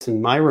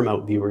in my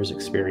remote viewers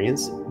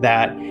experience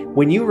that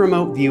when you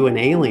remote view an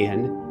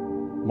alien,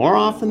 more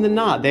often than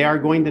not, they are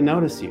going to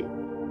notice you.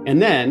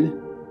 And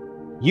then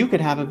you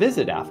could have a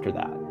visit after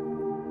that.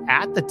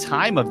 At the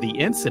time of the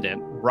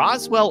incident,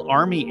 Roswell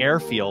Army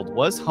Airfield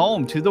was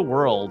home to the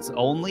world's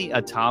only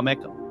atomic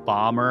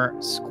bomber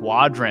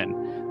squadron.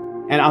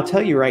 And I'll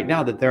tell you right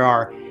now that there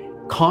are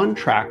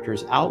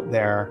contractors out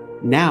there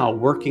now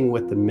working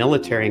with the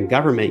military and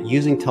government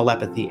using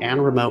telepathy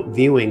and remote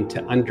viewing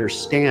to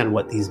understand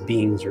what these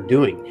beings are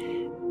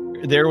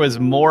doing. There was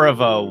more of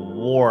a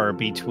war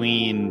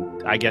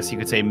between, I guess you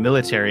could say,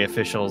 military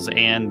officials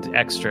and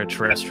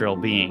extraterrestrial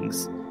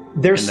beings.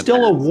 There's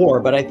still a war,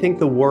 but I think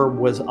the war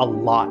was a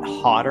lot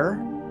hotter.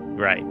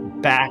 Right.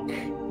 Back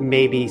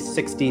maybe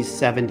 60s,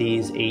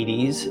 70s,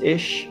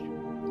 80s-ish.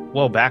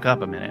 Well, back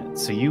up a minute.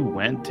 So you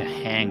went to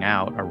hang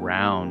out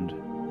around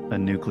a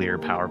nuclear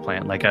power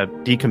plant, like a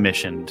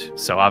decommissioned,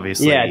 so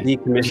obviously... Yeah,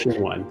 decommissioned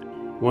one.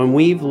 When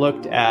we've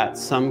looked at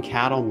some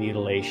cattle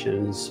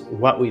mutilations,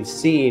 what we've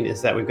seen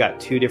is that we've got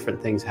two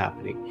different things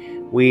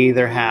happening. We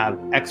either have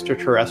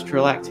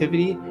extraterrestrial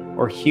activity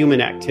or human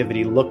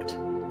activity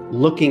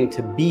looking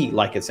to be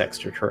like it's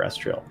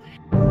extraterrestrial.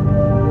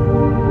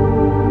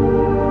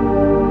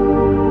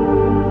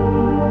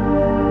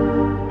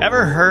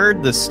 Ever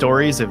heard the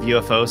stories of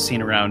UFOs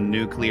seen around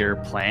nuclear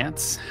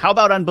plants? How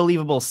about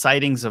unbelievable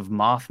sightings of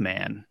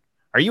Mothman?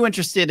 Are you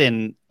interested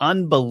in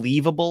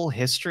unbelievable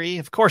history?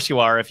 Of course you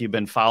are if you've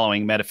been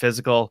following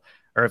Metaphysical,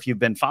 or if you've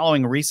been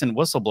following recent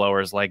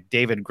whistleblowers like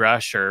David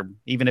Grusch, or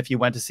even if you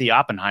went to see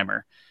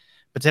Oppenheimer.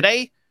 But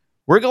today,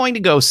 we're going to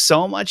go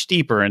so much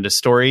deeper into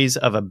stories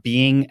of a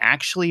being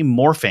actually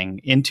morphing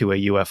into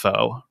a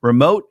UFO,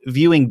 remote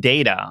viewing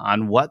data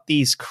on what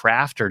these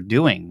craft are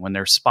doing when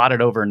they're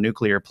spotted over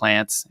nuclear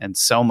plants, and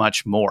so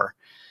much more.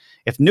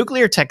 If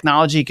nuclear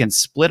technology can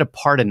split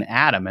apart an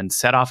atom and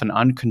set off an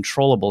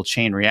uncontrollable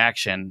chain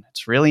reaction,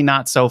 it's really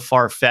not so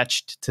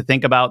far-fetched to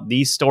think about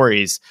these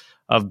stories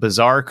of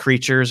bizarre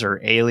creatures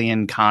or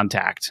alien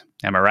contact.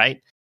 Am I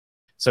right?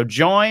 So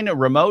join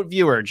remote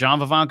viewer John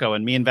Vivanco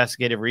and me,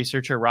 investigative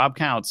researcher Rob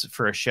Counts,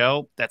 for a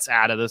show that's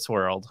out of this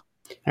world.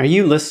 Are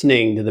you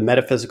listening to the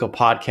Metaphysical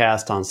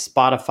podcast on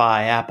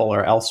Spotify, Apple,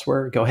 or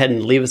elsewhere? Go ahead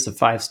and leave us a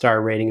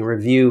 5-star rating and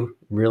review.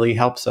 Really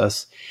helps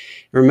us.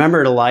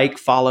 Remember to like,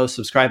 follow,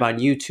 subscribe on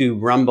YouTube,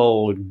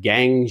 Rumble,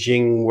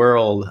 Gangjing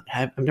World.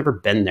 I've never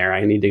been there.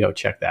 I need to go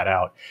check that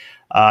out.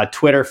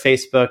 Twitter,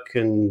 Facebook,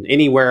 and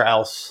anywhere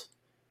else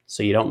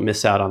so you don't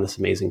miss out on this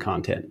amazing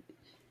content.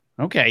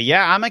 Okay,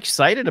 yeah, I'm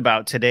excited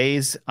about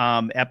today's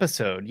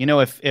episode. You know,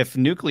 if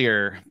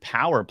nuclear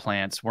power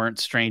plants weren't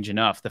strange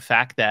enough, the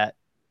fact that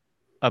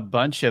a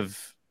bunch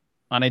of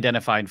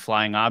unidentified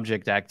flying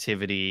object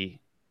activity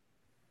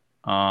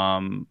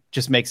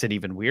just makes it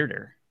even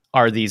weirder.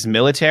 Are these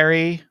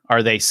military?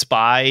 Are they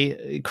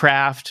spy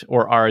craft?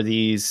 Or are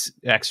these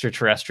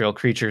extraterrestrial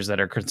creatures that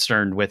are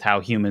concerned with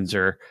how humans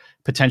are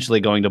potentially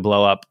going to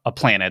blow up a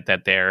planet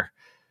that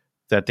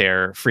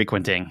they're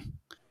frequenting?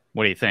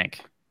 What do you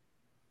think?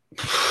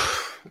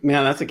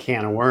 Man, that's a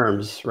can of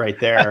worms right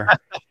there.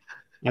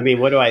 I mean,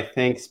 what do I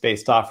think is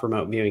based off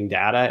remote viewing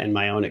data and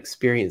my own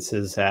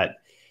experiences at,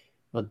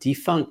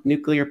 defunct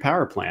nuclear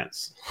power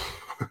plants?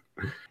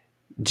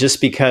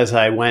 Just because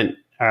I went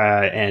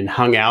and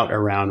hung out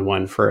around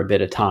one for a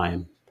bit of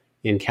time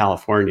in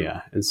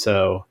California. And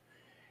so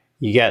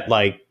you get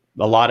like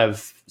a lot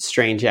of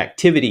strange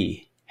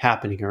activity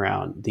happening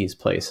around these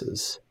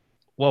places.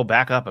 Well,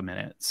 back up a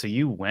minute. So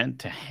you went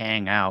to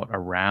hang out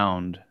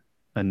around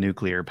a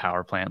nuclear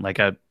power plant, like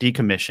a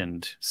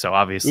decommissioned. So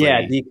obviously,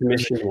 yeah,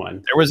 decommissioned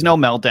one. There was no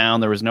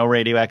meltdown. There was no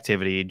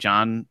radioactivity.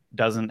 John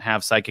doesn't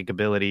have psychic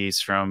abilities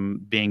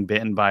from being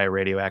bitten by a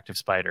radioactive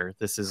spider.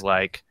 This is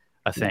like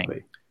a thing.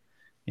 Exactly.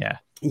 Yeah.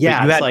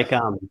 Yeah. It's like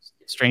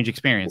strange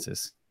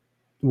experiences.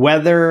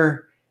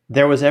 Whether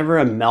there was ever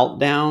a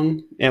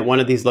meltdown at one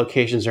of these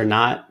locations or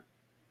not,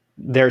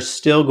 there's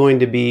still going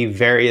to be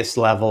various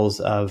levels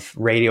of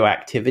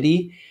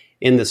radioactivity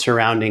in the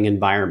surrounding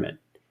environment.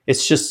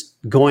 It's just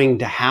going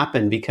to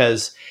happen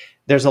because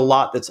there's a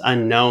lot that's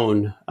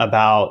unknown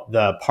about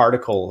the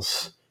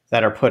particles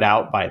that are put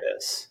out by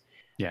this.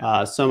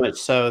 Yeah. So much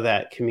so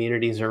that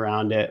communities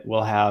around it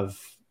will have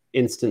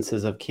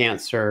instances of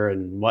cancer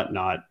and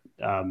whatnot,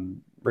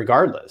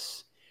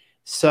 regardless.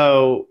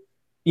 So,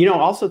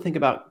 also think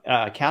about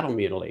cattle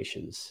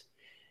mutilations.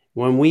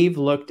 When we've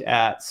looked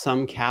at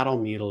some cattle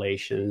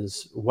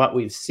mutilations, what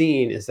we've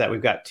seen is that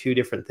we've got two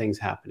different things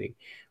happening.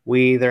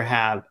 We either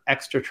have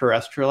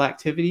extraterrestrial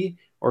activity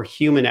or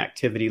human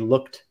activity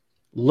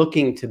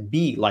looking to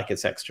be like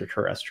it's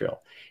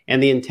extraterrestrial.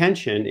 And the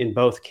intention in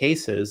both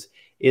cases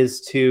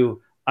is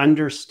to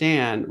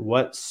understand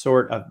what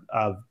sort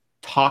of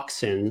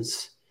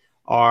toxins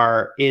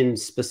are in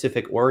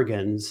specific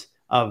organs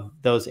of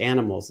those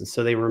animals. And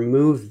so they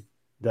remove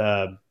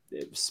the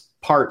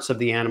parts of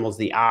the animals,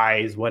 the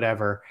eyes,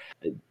 whatever,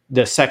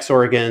 the sex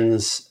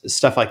organs,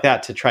 stuff like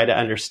that, to try to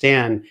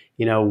understand,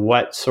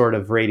 what sort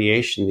of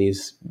radiation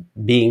these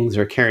beings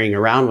are carrying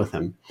around with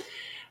them.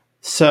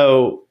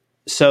 So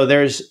so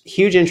there's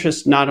huge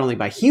interest not only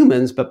by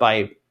humans but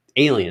by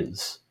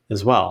aliens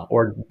as well.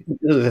 Or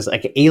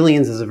like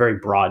aliens is a very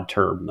broad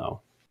term,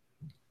 though.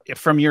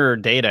 From your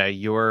data,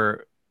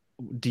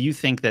 do you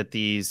think that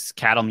these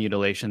cattle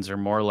mutilations are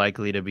more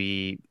likely to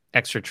be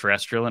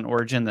extraterrestrial in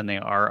origin than they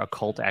are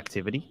occult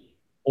activity?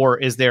 Or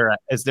is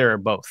there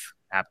both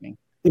happening?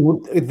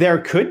 There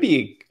could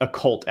be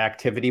occult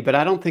activity, but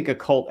I don't think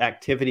occult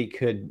activity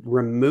could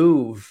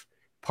remove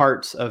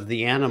parts of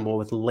the animal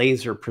with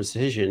laser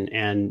precision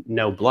and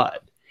no blood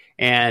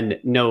and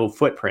no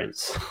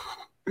footprints.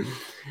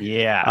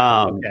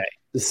 Yeah. Okay.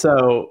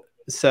 So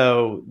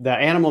the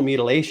animal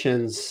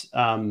mutilations,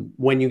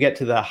 when you get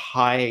to the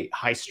high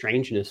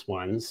strangeness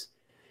ones,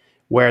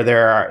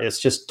 where it's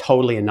just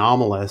totally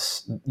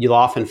anomalous, you'll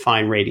often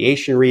find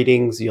radiation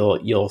readings.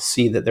 You'll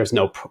see that there's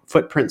no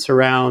footprints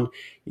around.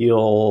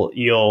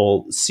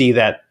 You'll see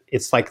that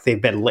it's like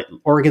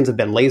organs have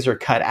been laser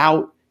cut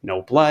out,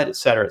 no blood, et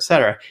cetera, et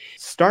cetera.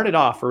 Started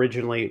off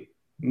originally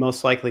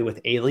most likely with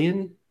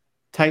alien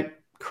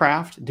type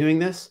craft doing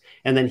this,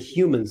 and then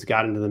humans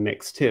got into the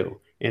mix too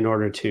in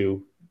order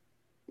to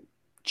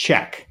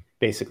check,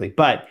 basically,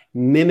 but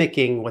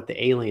mimicking what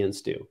the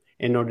aliens do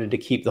in order to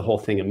keep the whole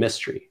thing a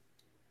mystery.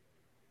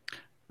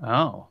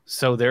 Oh,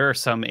 so there are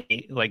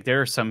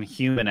some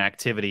human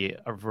activity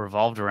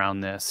revolved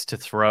around this to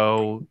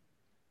throw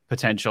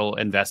potential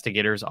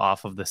investigators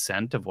off of the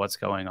scent of what's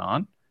going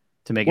on,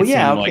 to make it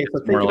seem like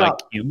it's more like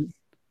human.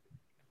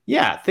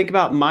 Yeah, think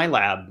about my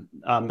lab,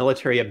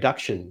 military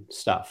abduction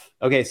stuff.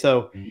 Okay,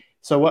 so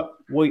what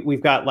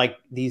we've got, like,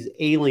 these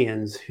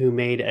aliens who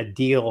made a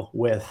deal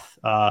with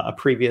a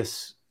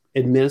previous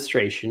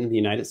administration in the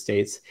United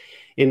States.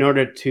 In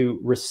order to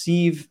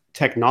receive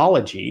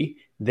technology,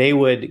 they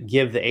would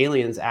give the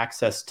aliens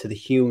access to the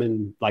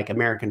human, like,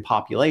 American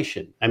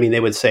population. I mean,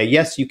 they would say,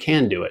 yes, you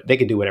can do it. They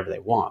could do whatever they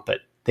want, but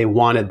they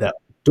wanted the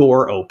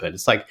door open.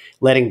 It's like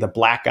letting the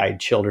black-eyed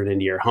children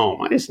into your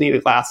home. I just need a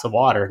glass of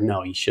water.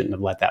 No, you shouldn't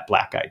have let that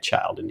black-eyed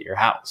child into your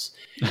house.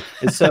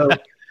 And so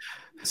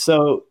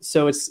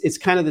it's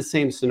kind of the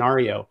same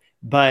scenario,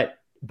 but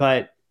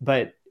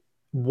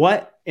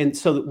what, and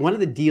so one of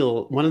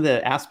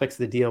the aspects of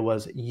the deal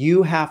was,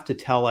 you have to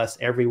tell us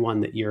everyone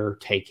that you're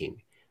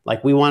taking.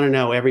 Like, we want to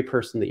know every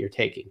person that you're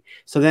taking.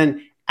 So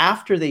then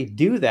after they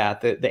do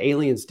that, the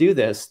aliens do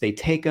this, they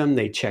take them,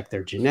 they check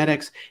their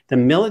genetics. The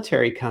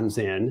military comes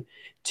in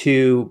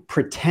to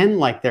pretend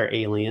like they're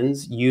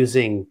aliens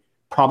using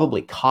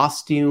probably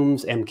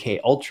costumes, MK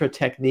Ultra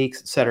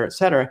techniques, et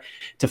cetera,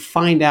 to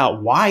find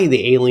out why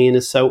the alien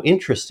is so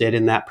interested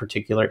in that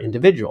particular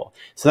individual.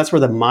 So that's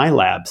where the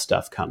MyLab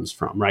stuff comes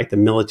from, right? The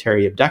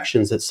military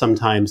abductions that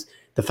sometimes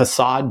the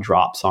facade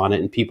drops on it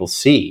and people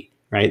see,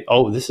 right?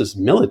 Oh, this is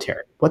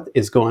military. What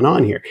is going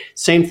on here?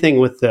 Same thing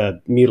with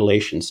the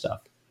mutilation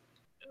stuff.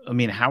 I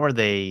mean, how are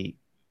they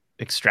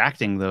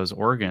extracting those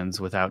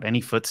organs without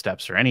any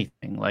footsteps or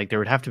anything? Like, there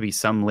would have to be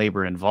some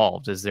labor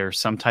involved. Is there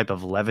some type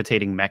of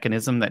levitating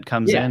mechanism that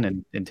comes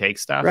in and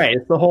takes stuff? Right.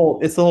 It's the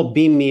whole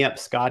beam me up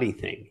Scotty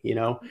thing, you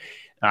know?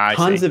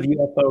 Tons of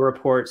UFO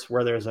reports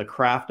where there's a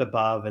craft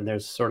above and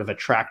there's sort of a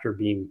tractor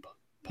beam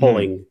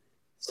pulling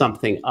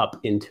something up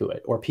into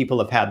it, or people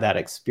have had that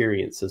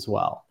experience as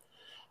well.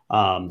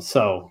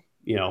 So,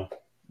 you know,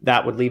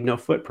 that would leave no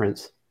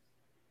footprints.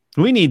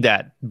 We need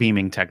that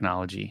beaming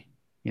technology.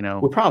 You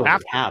know, we probably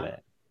have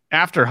it.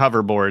 After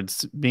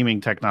hoverboards, beaming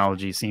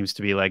technology seems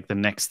to be like the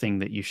next thing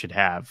that you should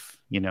have,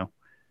 you know?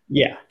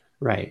 Yeah,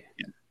 right.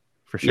 Yeah,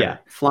 for sure. Yeah.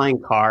 Flying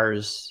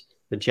cars,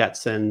 the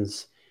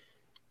Jetsons.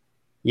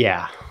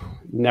 Yeah,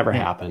 never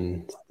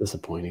happened. It's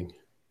disappointing.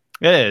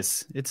 It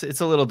is. It's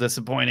a little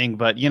disappointing,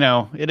 but, you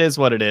know, it is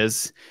what it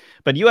is.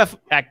 But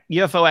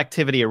UFO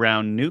activity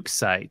around nuke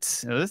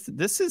sites.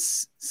 This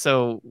is,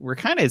 so we're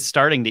kind of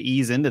starting to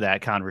ease into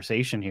that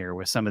conversation here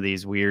with some of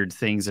these weird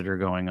things that are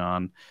going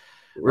on.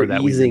 We're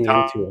easing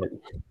into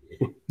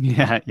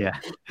it.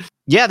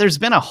 Yeah. There's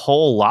been a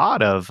whole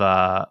lot of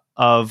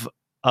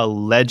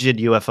alleged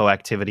UFO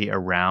activity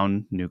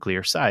around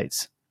nuclear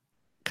sites.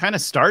 Kind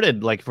of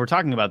started, like, if we're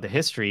talking about the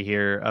history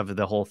here of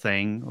the whole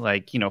thing,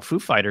 like, you know, Foo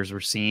Fighters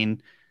were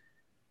seen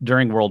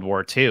during World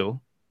War II,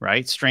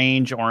 right?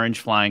 Strange orange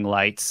flying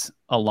lights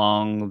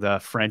along the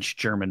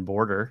French-German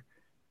border.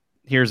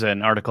 Here's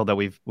an article that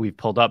we've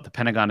pulled up. The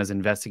Pentagon is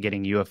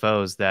investigating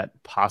UFOs that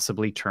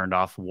possibly turned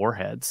off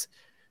warheads.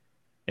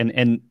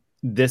 And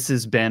this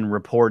has been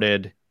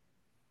reported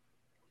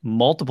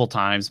multiple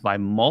times by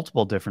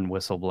multiple different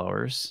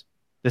whistleblowers.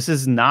 This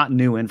is not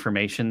new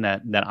information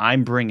that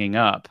I'm bringing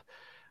up,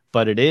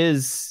 but it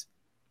is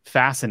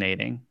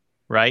fascinating,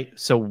 right?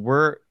 So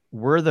were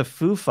the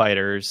Foo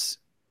Fighters,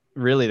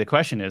 really the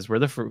question is, were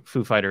the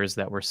Foo Fighters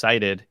that were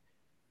cited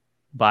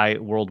by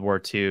World War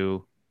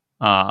II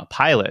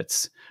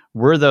pilots,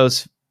 were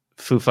those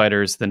Foo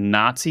Fighters the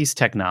Nazis'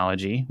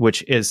 technology,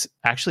 which is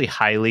actually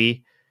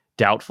highly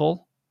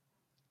doubtful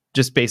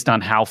just based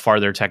on how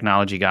far their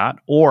technology got?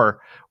 Or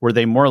were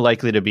they more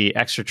likely to be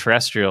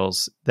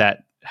extraterrestrials that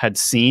had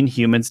seen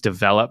humans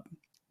develop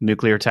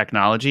nuclear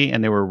technology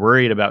and they were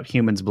worried about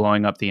humans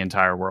blowing up the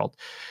entire world?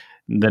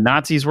 The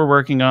Nazis were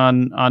working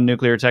on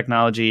nuclear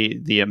technology.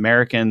 The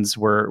Americans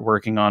were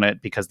working on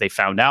it because they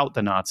found out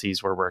the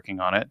Nazis were working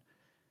on it.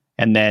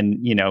 And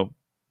then,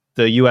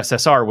 the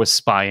USSR was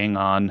spying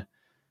on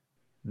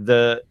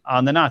the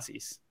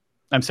Nazis.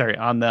 I'm sorry,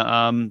 on the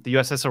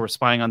USSR were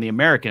spying on the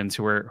Americans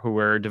who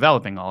were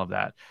developing all of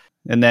that.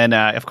 And then,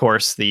 of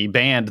course, the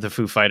band, the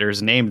Foo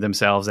Fighters, named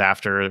themselves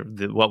after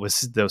what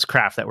was those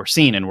craft that were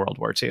seen in World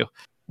War II.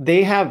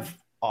 They have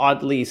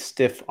oddly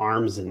stiff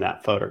arms in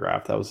that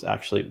photograph. That was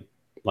actually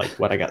like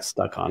what I got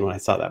stuck on when I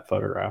saw that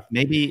photograph.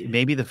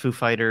 Maybe the Foo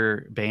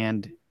Fighter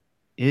band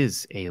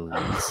is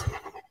aliens.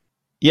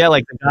 Yeah,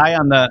 like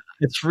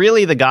it's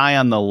really the guy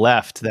on the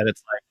left that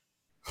it's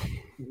like,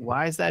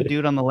 why is that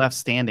dude on the left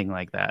standing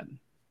like that?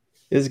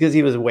 It's because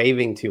he was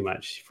waving too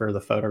much for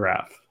the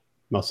photograph,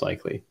 most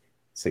likely.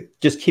 So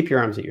just keep your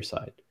arms at your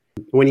side.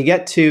 When you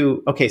get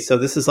to, okay, so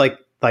this is like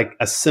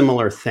a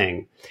similar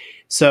thing.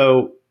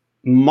 So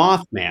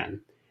Mothman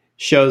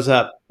shows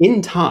up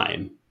in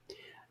time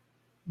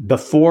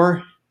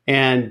before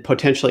and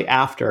potentially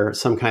after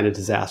some kind of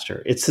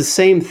disaster. It's the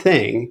same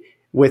thing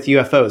with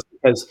UFOs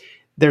because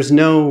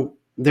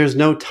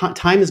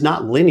time is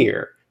not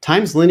linear.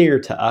 Time's linear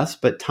to us,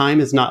 but time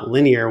is not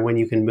linear when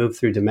you can move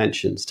through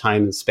dimensions,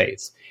 time and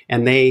space.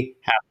 And they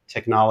have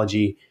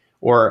technology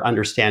or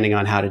understanding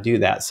on how to do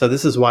that. So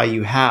this is why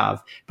you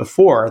have,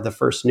 before the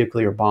first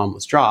nuclear bomb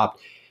was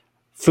dropped,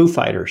 Foo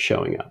Fighters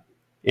showing up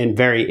and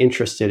very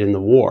interested in the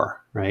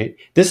war, right?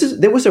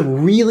 There was a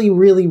really,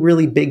 really,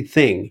 really big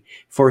thing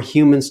for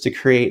humans to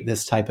create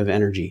this type of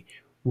energy.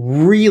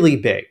 Really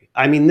big.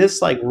 I mean,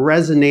 this like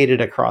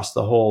resonated across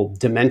the whole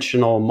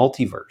dimensional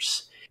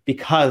multiverse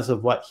because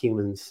of what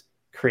humans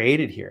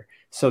created here.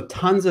 So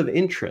tons of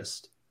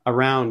interest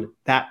around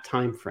that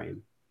time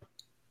frame.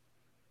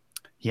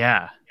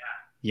 Yeah.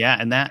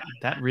 And that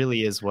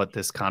really is what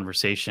this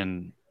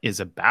conversation is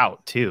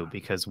about too,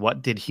 because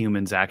what did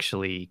humans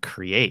actually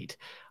create?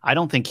 I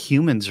don't think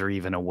humans are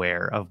even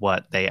aware of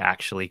what they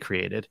actually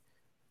created.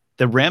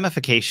 The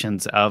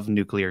ramifications of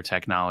nuclear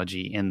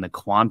technology in the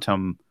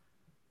quantum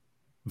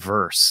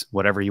verse,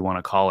 whatever you want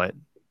to call it,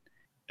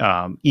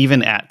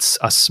 even at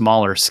a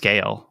smaller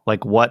scale,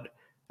 like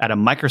at a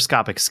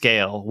microscopic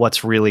scale,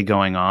 what's really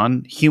going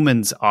on,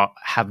 humans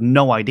have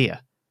no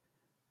idea.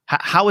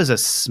 How is a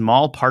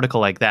small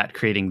particle like that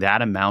creating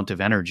that amount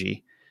of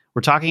energy?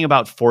 We're talking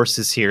about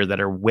forces here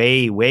that are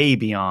way, way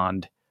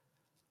beyond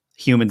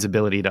humans'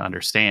 ability to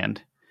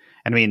understand.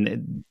 I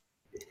mean,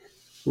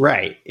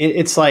 right.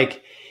 It's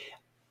like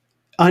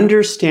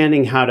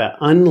understanding how to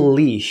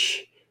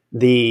unleash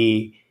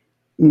the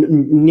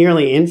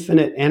nearly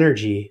infinite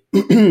energy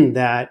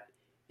that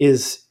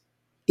is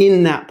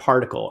in that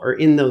particle or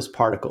in those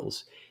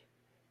particles.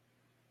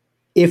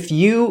 If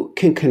you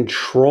can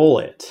control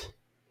it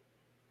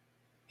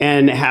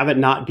and have it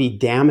not be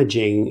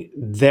damaging,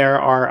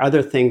 there are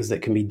other things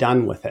that can be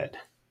done with it,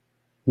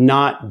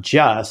 not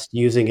just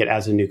using it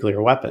as a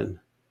nuclear weapon.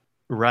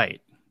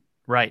 Right.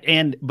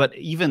 But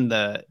even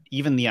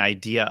the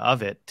idea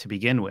of it to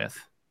begin with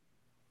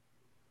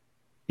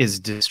is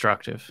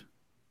destructive,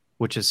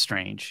 which is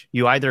strange.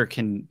 You either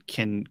can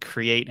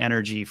create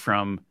energy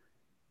from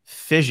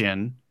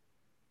fission,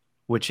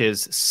 which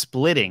is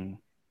splitting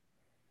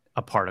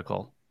a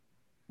particle,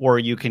 or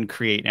you can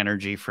create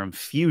energy from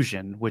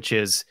fusion, which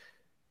is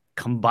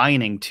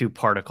combining two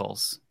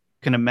particles.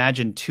 You can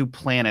imagine two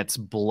planets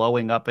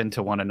blowing up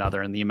into one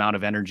another and the amount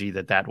of energy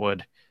that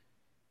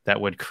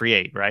would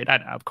create, right?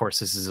 Of course,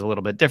 this is a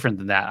little bit different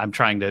than that. I'm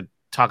trying to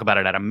talk about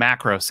it at a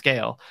macro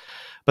scale.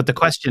 But the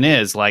question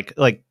is, like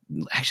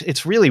actually,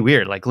 it's really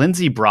weird. Like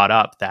Lindsay brought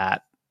up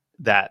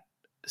that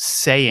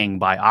saying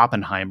by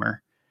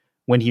Oppenheimer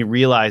when he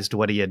realized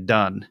what he had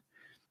done.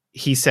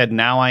 He said,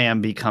 "Now I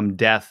am become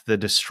death, the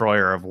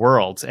destroyer of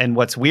worlds." And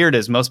what's weird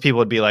is most people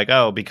would be like,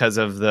 "Oh, because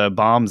of the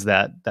bombs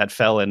that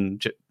fell in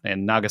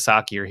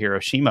Nagasaki or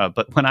Hiroshima."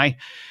 But when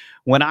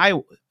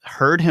I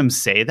heard him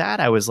say that,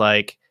 I was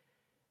like,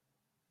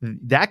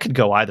 that could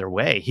go either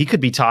way. He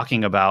could be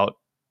talking about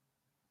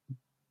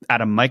at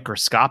a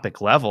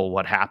microscopic level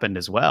what happened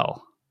as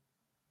well.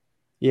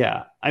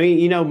 Yeah. I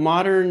mean,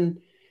 modern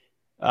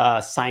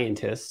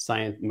scientists,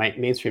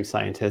 mainstream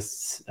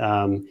scientists,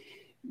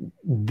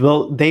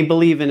 they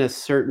believe in a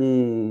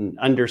certain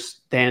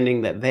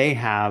understanding that they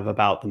have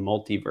about the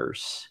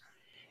multiverse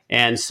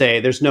and say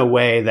there's no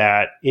way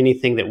that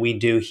anything that we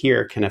do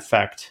here can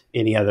affect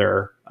any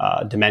other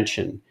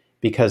dimension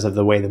because of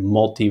the way the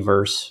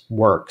multiverse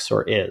works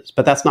or is.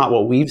 But that's not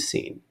what we've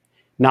seen.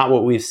 Not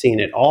what we've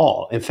seen at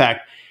all. In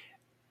fact,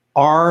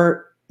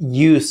 our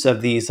use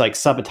of these like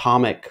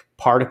subatomic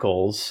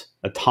particles,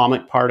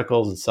 atomic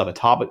particles and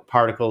subatomic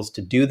particles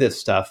to do this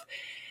stuff,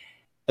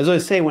 as I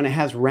say, when it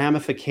has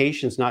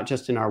ramifications, not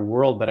just in our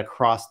world, but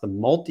across the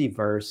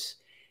multiverse,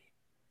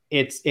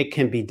 it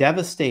can be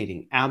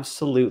devastating,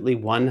 absolutely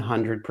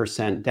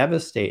 100%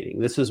 devastating.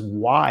 This is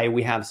why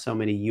we have so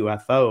many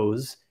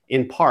UFOs.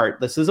 In part,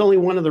 this is only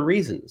one of the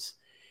reasons.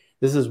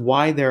 This is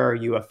why there are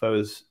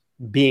UFOs,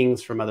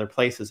 beings from other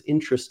places,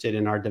 interested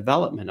in our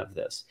development of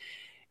this.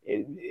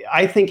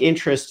 I think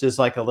interest is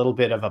like a little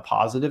bit of a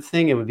positive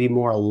thing. It would be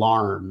more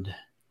alarmed.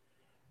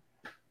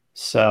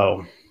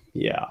 So,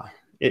 yeah,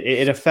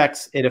 it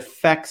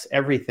affects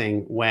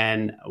everything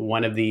when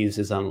one of these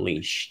is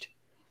unleashed.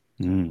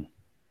 Mm.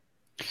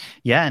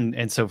 Yeah,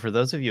 and so for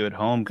those of you at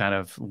home kind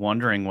of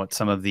wondering what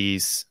some of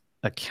these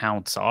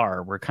accounts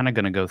are, we're kind of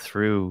going to go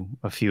through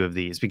a few of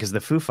these, because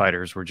the Foo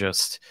Fighters were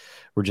just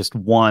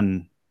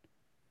one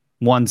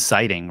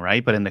sighting,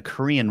 right? But in the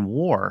Korean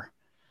War,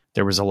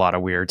 there was a lot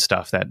of weird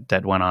stuff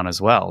that went on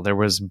as well. There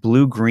was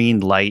blue-green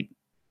light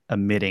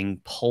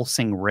emitting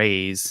pulsing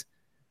rays,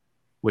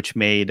 which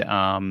made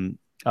an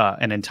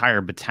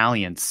entire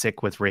battalion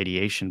sick with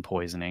radiation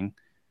poisoning.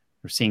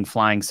 We're seeing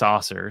flying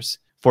saucers.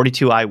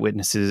 42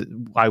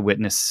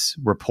 eyewitness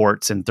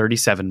reports in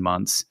 37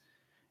 months,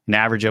 an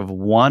average of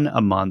one a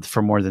month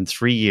for more than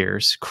 3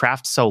 years,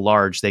 craft so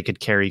large they could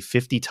carry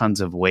 50 tons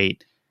of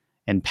weight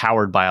and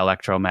powered by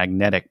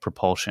electromagnetic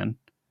propulsion.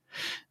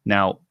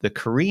 Now, the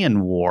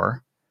Korean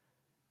War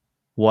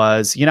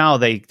was,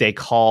 they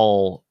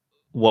call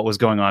what was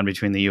going on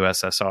between the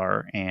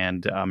USSR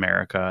and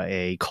America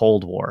a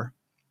Cold War.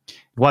 It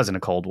wasn't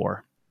a Cold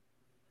War.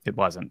 It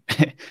wasn't.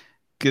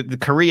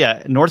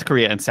 North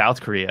Korea and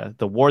South Korea,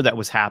 the war that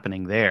was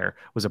happening there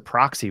was a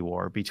proxy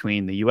war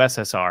between the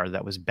USSR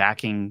that was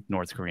backing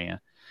North Korea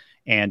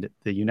and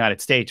the United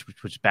States,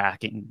 which was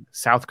backing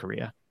South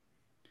Korea.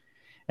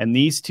 And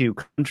these two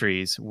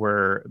countries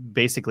were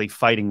basically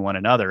fighting one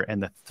another,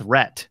 and the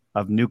threat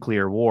of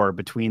nuclear war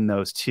between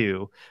those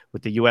two,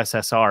 with the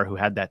USSR, who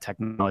had that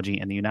technology,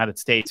 and the United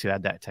States, who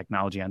had that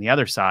technology on the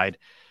other side,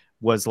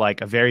 was like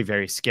a very,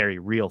 very scary,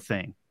 real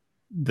thing.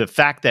 The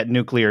fact that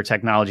nuclear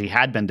technology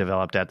had been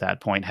developed at that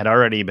point had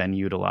already been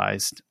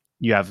utilized.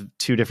 You have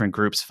two different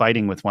groups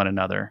fighting with one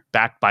another,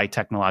 backed by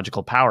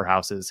technological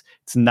powerhouses.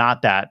 It's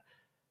not that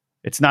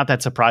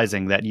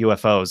surprising that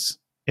UFOs,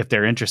 if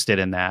they're interested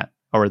in that,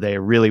 or they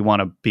really want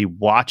to be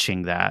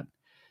watching that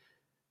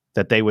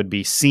they would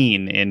be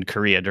seen in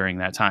Korea during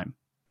that time.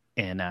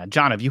 And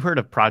John, have you heard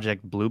of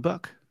Project Blue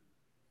Book?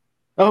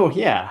 Oh,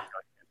 yeah.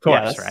 Of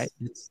course, right?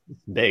 It's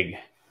big.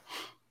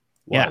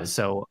 Yeah,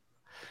 so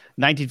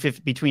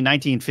between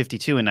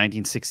 1952 and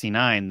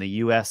 1969,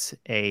 the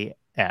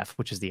USAF,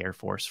 which is the Air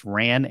Force,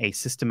 ran a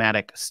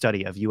systematic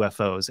study of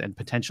UFOs and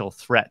potential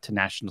threat to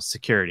national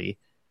security,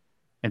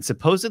 and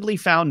supposedly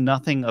found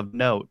nothing of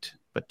note,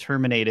 but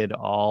terminated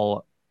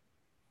all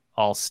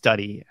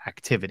study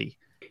activity.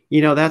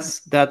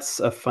 That's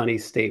a funny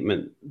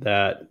statement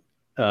that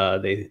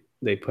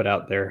they put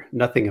out there.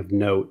 Nothing of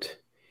note,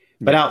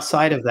 but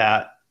outside of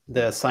that,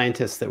 the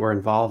scientists that were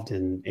involved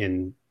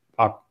in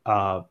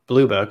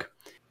Blue Book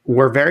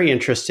were very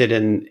interested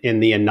in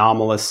the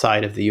anomalous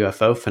side of the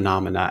UFO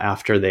phenomena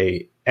after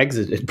they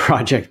exited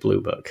Project Blue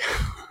Book.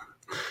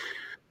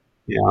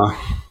 Yeah.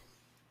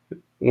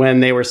 When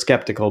they were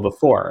skeptical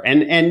before.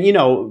 And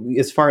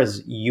as far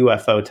as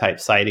UFO type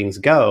sightings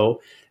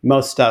go,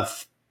 most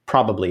stuff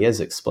probably is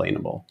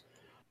explainable.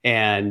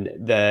 And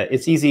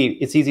it's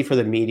easy for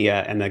the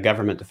media and the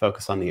government to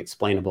focus on the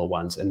explainable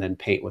ones and then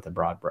paint with a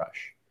broad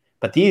brush.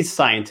 But these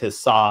scientists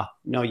saw,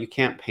 no, you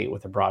can't paint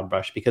with a broad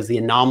brush, because the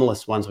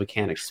anomalous ones we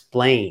can't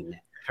explain.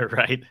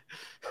 Right.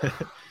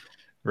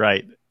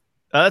 Right.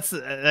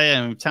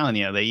 I'm telling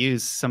you,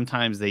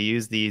 sometimes they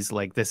use these,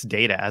 like this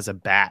data as a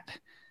bat,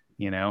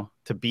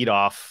 to beat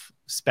off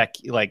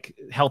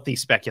healthy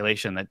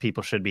speculation that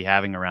people should be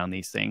having around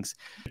these things.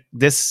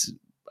 This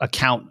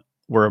account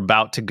we're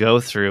about to go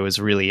through is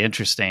really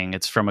interesting.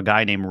 It's from a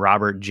guy named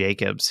Robert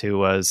Jacobs, who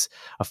was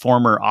a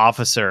former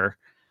officer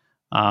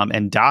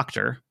and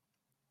doctor.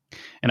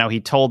 And now he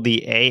told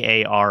the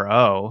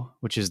AARO,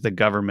 which is the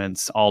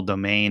government's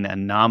all-domain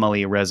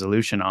anomaly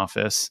resolution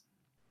office,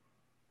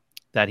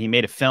 that he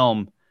made a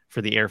film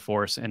for the Air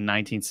Force in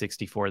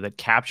 1964 that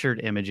captured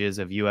images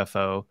of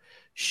UFO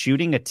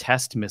shooting a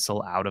test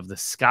missile out of the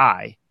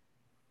sky.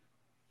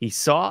 He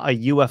saw a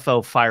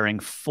UFO firing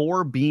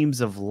 4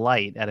 beams of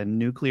light at a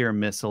nuclear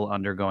missile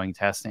undergoing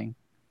testing. It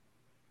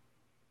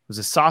was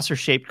a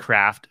saucer-shaped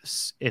craft.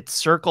 It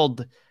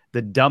circled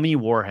the dummy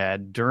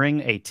warhead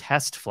during a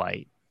test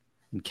flight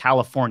in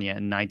California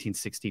in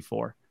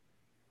 1964.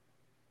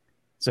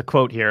 It's a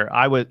quote here.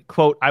 I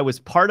was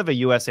part of a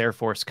U.S. Air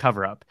Force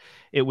cover-up.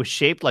 It was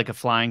shaped like a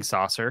flying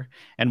saucer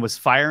and was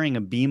firing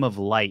a beam of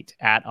light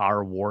at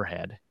our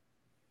warhead.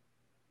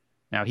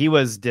 Now, he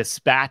was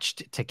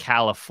dispatched to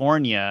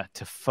California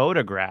to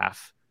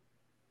photograph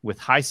with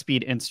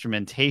high-speed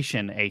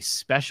instrumentation a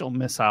special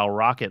missile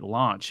rocket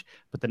launch.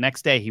 But the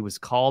next day, he was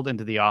called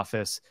into the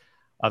office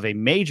of a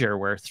major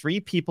where 3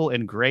 people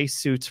in gray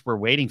suits were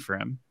waiting for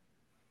him.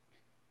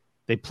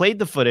 They played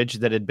the footage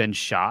that had been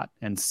shot,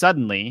 and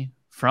suddenly,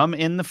 from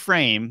in the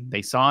frame,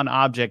 they saw an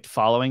object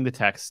following the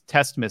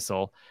test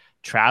missile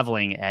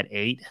traveling at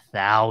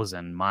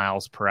 8,000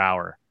 miles per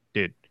hour.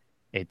 Dude.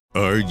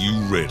 Are you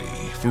ready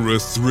for a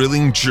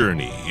thrilling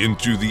journey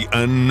into the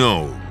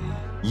unknown?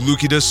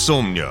 Lucida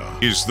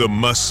Somnia is the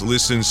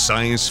must-listen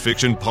science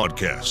fiction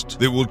podcast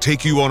that will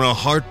take you on a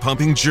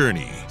heart-pumping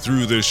journey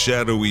through the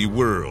shadowy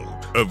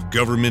world of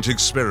government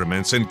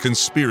experiments and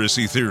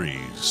conspiracy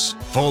theories.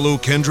 Follow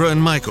Kendra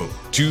and Michael,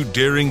 two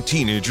daring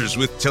teenagers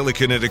with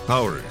telekinetic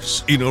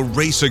powers, in a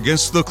race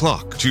against the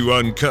clock to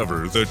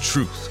uncover the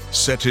truth.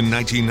 Set in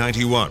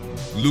 1991,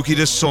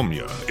 Lucida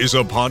Somnia is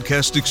a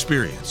podcast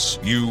experience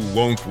you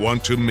won't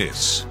want to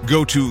miss.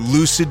 Go to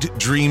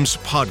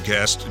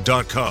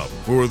luciddreamspodcast.com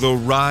for the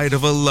ride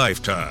of a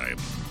lifetime.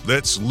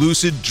 That's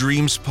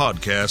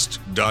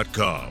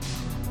luciddreamspodcast.com.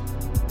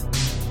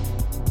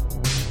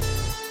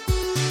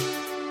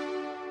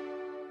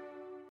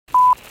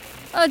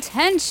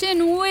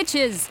 Attention,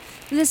 witches!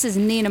 This is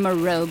Nina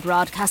Moreau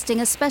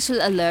broadcasting a special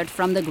alert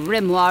from the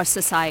Grimoire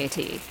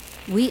Society.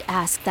 We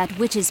ask that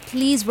witches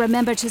please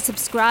remember to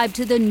subscribe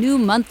to the new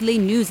monthly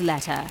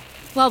newsletter.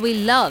 While we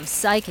love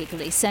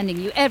psychically sending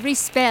you every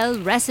spell,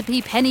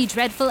 recipe, penny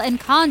dreadful, and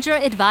conjure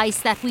advice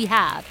that we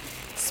have,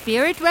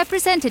 spirit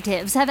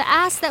representatives have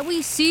asked that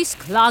we cease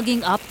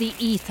clogging up the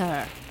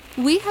ether.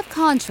 We have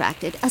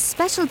contracted a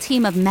special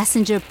team of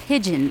messenger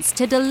pigeons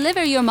to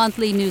deliver your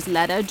monthly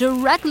newsletter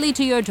directly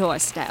to your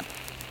doorstep.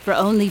 For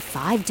only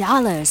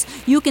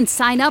 $5, you can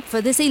sign up for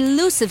this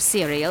elusive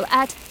serial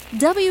at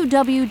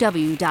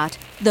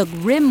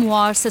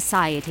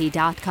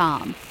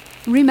www.thegrimoiresociety.com.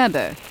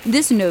 Remember,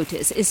 this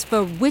notice is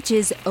for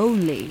witches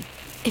only.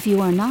 If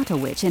you are not a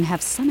witch and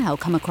have somehow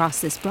come across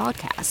this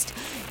broadcast,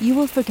 you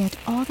will forget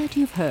all that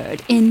you've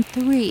heard in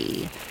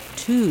 3,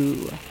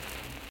 2...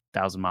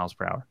 1,000 miles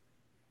per hour.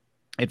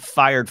 It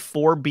fired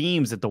 4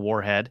 beams at the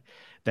warhead,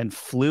 then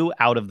flew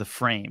out of the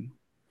frame.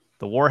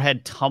 The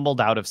warhead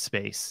tumbled out of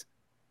space.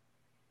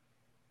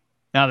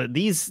 Now,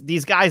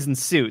 these guys in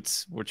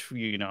suits, which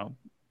you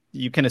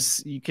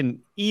can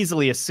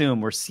easily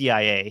assume were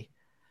CIA,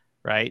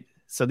 right?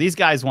 So these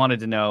guys wanted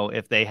to know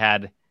if they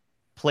had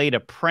played a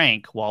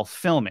prank while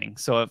filming.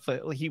 So if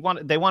they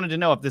wanted to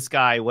know if this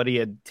guy, what he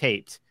had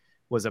taped,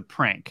 was a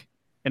prank.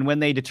 And when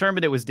they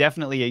determined it was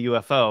definitely a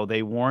UFO,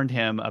 they warned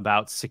him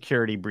about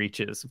security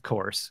breaches, of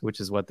course, which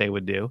is what they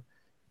would do.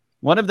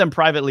 One of them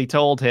privately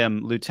told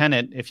him,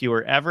 "Lieutenant, if you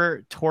were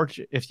ever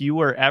tortured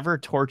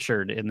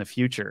in the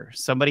future,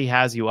 somebody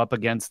has you up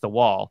against the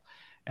wall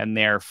and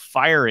they're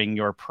firing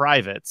your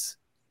privates.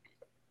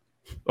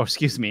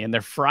 And they're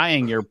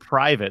frying your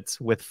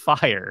privates with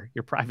fire,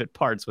 your private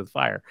parts with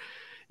fire.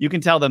 You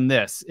can tell them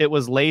this: it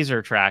was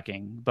laser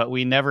tracking, but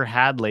we never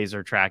had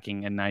laser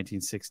tracking in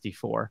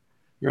 1964.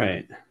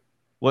 Right.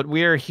 What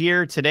we're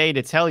here today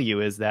to tell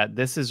you is that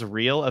this is a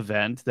real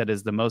event that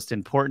is the most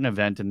important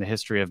event in the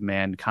history of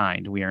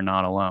mankind. We are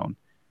not alone."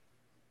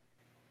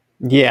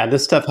 Yeah,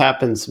 this stuff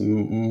happens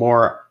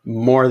more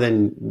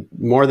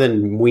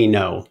than we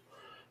know.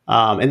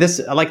 And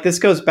this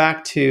goes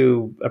back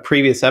to a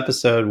previous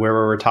episode where we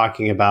were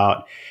talking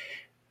about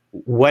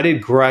what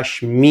did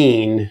Grusch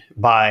mean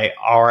by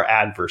our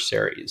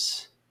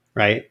adversaries,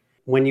 right?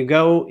 When you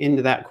go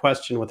into that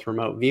question with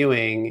remote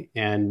viewing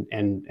and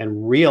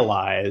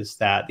realize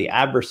that the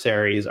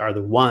adversaries are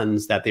the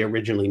ones that they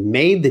originally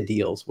made the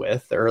deals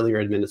with, the earlier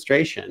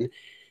administration,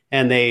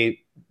 and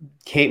they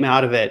came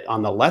out of it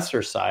on the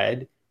lesser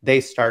side,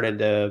 they started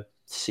to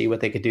see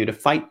what they could do to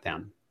fight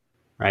them,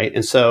 right?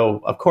 And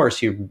so, of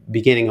course, you're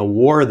beginning a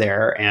war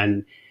there,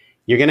 and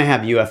you're going to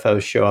have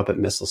UFOs show up at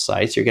missile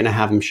sites. You're going to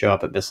have them show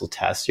up at missile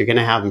tests. You're going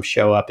to have them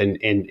show up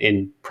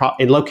in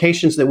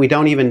locations that we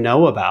don't even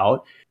know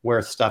about, where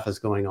stuff is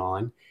going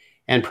on,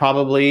 and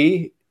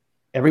probably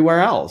everywhere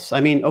else. I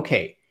mean,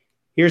 okay,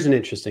 here's an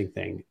interesting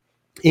thing.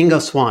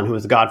 Ingo Swann, who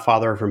was the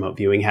godfather of remote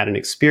viewing, had an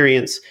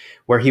experience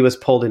where he was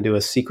pulled into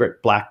a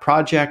secret black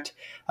project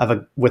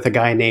with a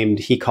guy named,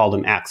 he called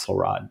him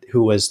Axelrod,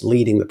 who was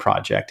leading the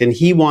project. And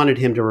he wanted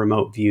him to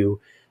remote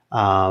view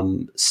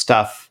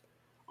stuff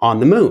on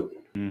the moon.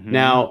 Mm-hmm.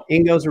 Now,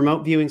 Ingo's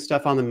remote viewing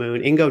stuff on the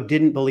moon, Ingo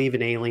didn't believe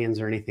in aliens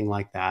or anything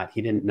like that.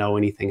 He didn't know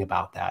anything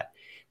about that.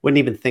 Wouldn't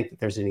even think that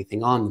there's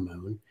anything on the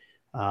moon,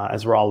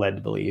 as we're all led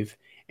to believe.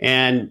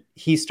 And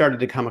he started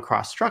to come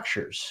across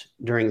structures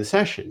during the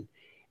session.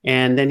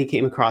 And then he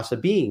came across a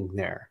being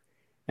there,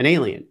 an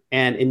alien.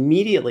 And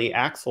immediately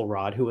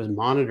Axelrod, who was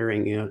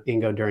monitoring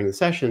Ingo during the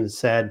session,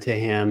 said to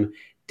him,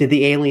 "Did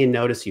the alien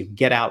notice you?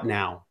 Get out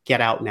now,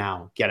 get out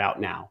now, get out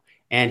now."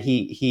 And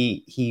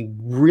he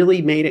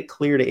really made it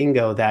clear to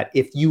Ingo that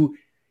if you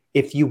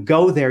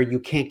go there, you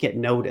can't get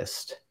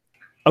noticed.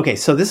 Okay,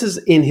 so this is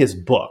in his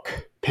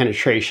book,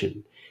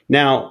 Penetration.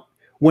 Now,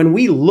 when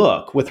we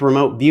look with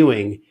remote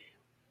viewing,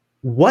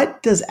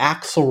 what does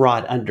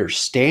Axelrod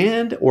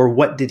understand, or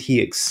what did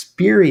he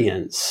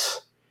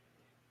experience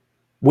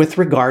with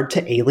regard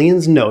to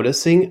aliens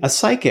noticing a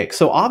psychic?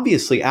 So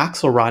obviously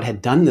Axelrod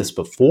had done this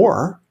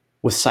before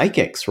with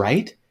psychics,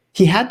 right?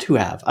 He had to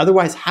have.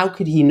 Otherwise, how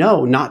could he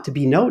know not to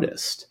be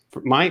noticed?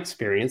 From my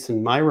experience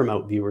and my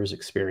remote viewers'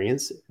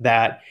 experience,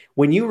 that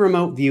when you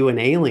remote view an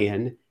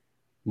alien,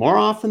 more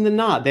often than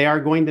not, they are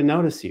going to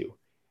notice you.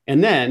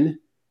 And then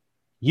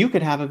you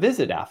could have a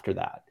visit after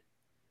that,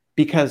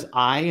 because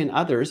I and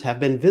others have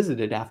been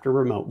visited after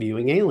remote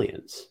viewing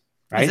aliens,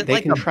 right? Is it they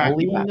like can a track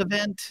you bullying back.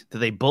 event? Do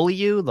they bully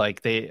you?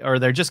 Or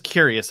they're just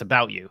curious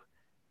about you?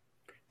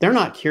 They're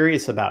not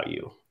curious about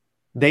you.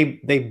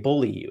 They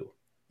bully you.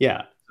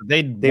 Yeah.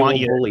 They will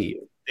bully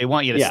you. They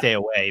want you to Yeah. stay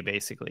away,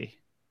 basically.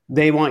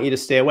 They want you to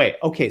stay away.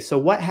 Okay, so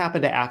what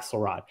happened to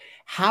Axelrod?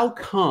 How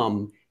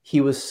come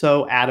he was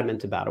so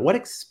adamant about it? What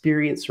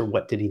experience or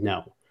what did he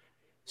know?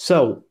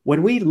 So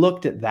when we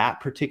looked at that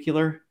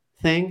particular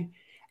thing,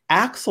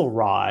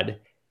 Axelrod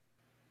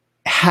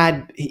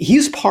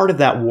he's part of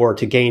that war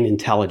to gain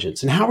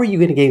intelligence. And how are you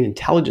going to gain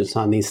intelligence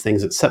on these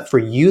things except for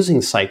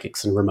using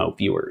psychics and remote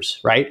viewers,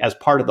 right? As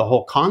part of the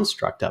whole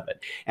construct of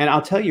it. And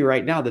I'll tell you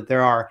right now that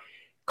there are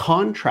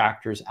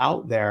contractors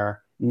out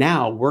there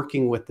now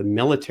working with the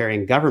military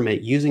and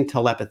government using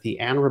telepathy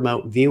and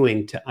remote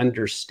viewing to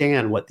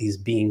understand what these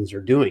beings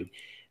are doing.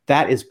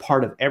 That is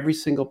part of every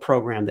single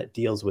program that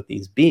deals with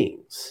these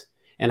beings.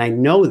 And I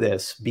know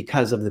this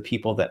because of the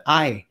people that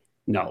I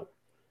know,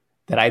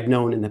 that I've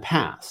known in the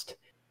past.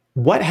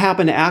 What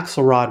happened to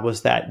Axelrod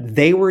was that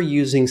they were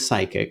using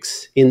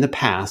psychics in the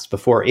past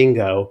before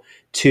Ingo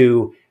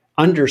to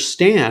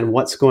understand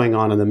what's going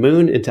on the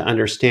moon and to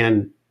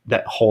understand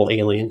that whole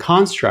alien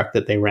construct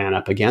that they ran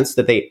up against,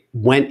 that they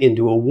went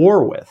into a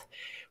war with.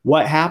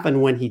 What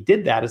happened when he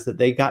did that is that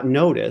they got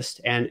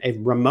noticed and a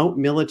remote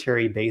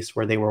military base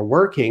where they were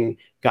working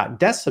got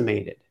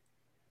decimated.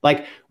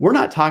 Like, we're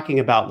not talking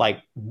about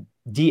like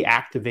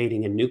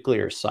deactivating a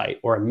nuclear site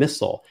or a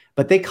missile,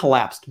 but they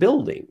collapsed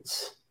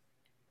buildings.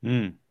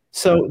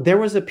 So there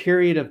was a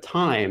period of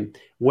time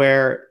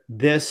where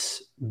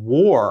this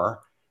war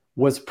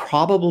was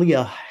probably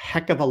a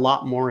heck of a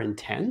lot more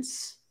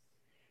intense,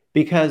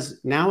 because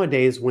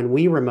nowadays when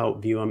we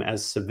remote view them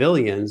as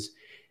civilians,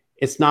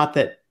 it's not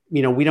that,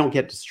 we don't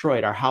get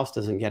destroyed. Our house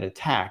doesn't get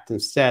attacked.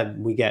 Instead,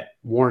 we get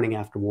warning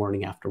after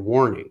warning after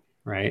warning,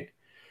 right?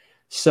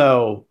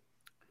 So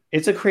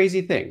it's a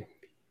crazy thing.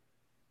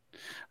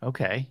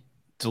 Okay.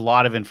 It's a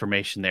lot of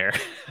information there.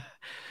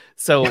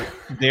 So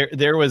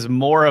there was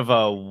more of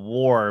a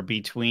war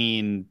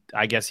between,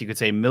 I guess you could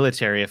say,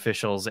 military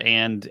officials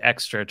and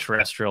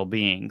extraterrestrial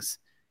beings.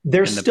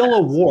 There's still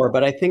a war,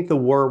 but I think the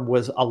war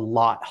was a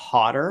lot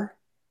hotter.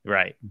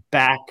 Right.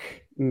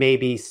 Back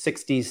maybe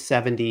 60s,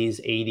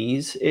 70s,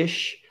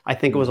 80s-ish. I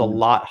think it was a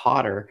lot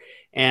hotter.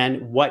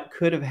 And what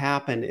could have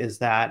happened is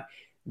that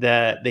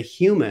the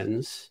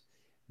humans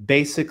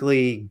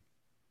basically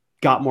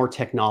got more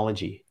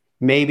technology.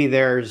 Maybe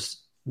there's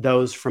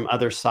those from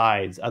other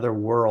sides, other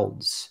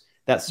worlds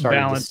that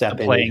started to step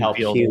in and help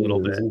humans. A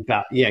little bit.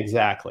 Yeah,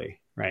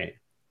 exactly. Right.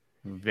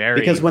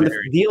 Because when the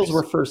deals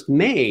were first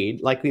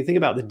made, like when you think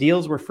about the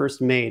deals were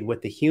first made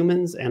with the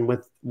humans and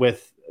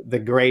with the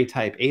gray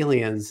type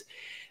aliens,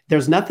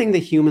 there's nothing the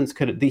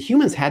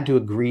humans had to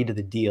agree to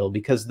the deal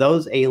because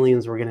those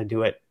aliens were going to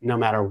do it no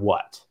matter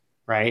what.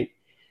 Right.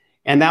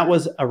 And that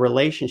was a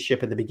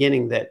relationship at the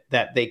beginning that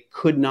they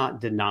could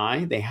not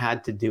deny. They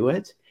had to do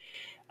it.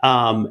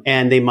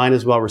 And they might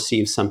as well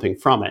receive something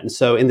from it. And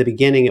so in the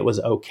beginning, it was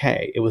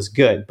okay. It was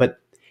good. But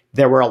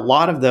there were a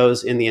lot of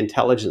those in the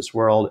intelligence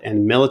world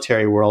and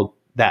military world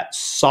that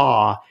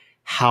saw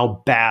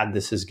how bad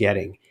this is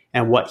getting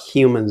and what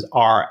humans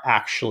are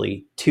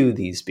actually to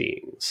these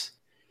beings.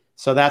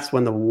 So that's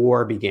when the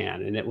war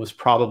began, and it was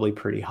probably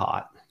pretty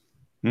hot.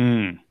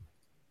 That's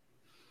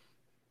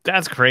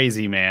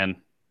crazy, man.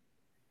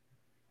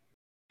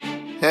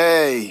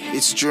 Hey,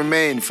 it's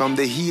Jermaine from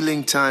the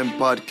Healing Time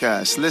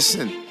podcast.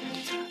 Listen,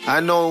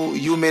 I know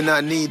you may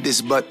not need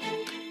this, but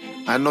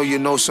I know you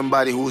know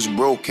somebody who's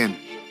broken,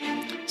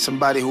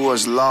 somebody who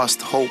has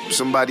lost hope,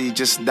 somebody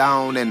just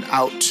down and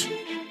out.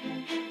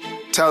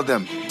 Tell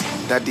them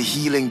that the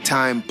Healing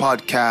Time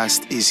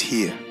podcast is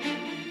here.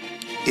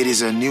 It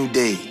is a new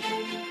day.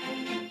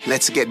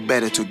 Let's get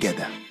better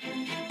together.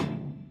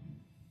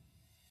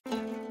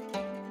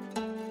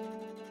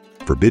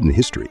 Forbidden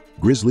history,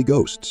 grisly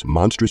ghosts,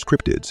 monstrous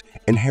cryptids,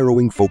 and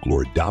harrowing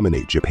folklore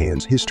dominate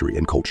Japan's history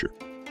and culture.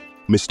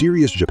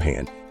 Mysterious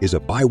Japan is a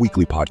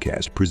bi-weekly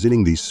podcast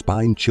presenting these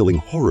spine-chilling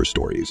horror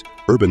stories,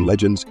 urban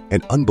legends,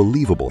 and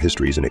unbelievable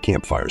histories in a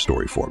campfire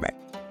story format.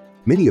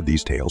 Many of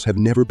these tales have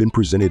never been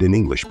presented in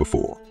English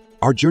before.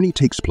 Our journey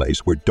takes place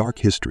where dark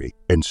history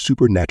and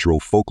supernatural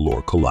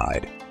folklore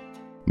collide.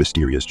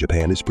 Mysterious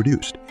Japan is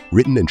produced,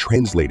 written, and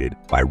translated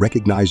by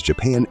recognized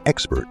Japan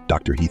expert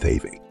Dr. Heath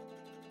Havey.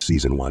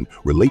 Season 1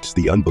 relates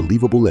the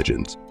unbelievable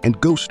legends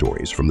and ghost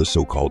stories from the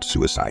so-called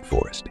suicide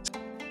forest.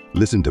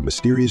 Listen to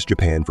Mysterious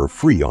Japan for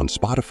free on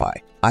Spotify,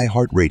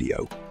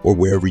 iHeartRadio, or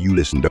wherever you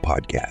listen to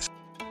podcasts.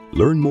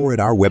 Learn more at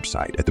our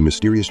website at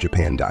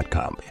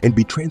themysteriousjapan.com and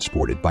be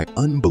transported by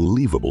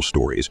unbelievable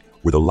stories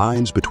where the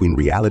lines between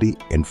reality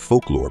and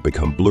folklore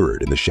become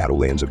blurred in the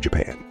shadowlands of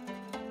Japan.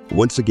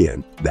 Once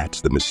again,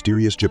 that's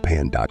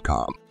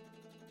themysteriousjapan.com.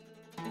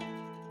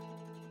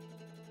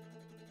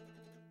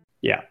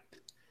 Yeah.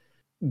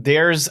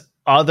 There's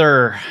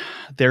other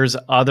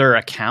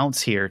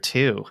accounts here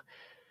too.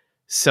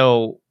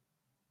 So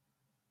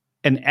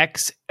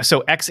ex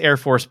Air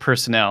Force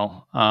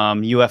personnel,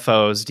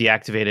 UFOs,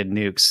 deactivated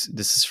nukes.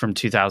 This is from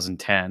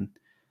 2010.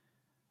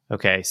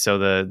 Okay, so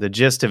the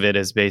gist of it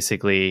is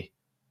basically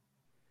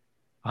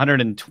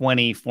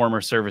 120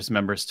 former service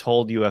members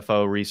told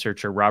UFO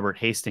researcher Robert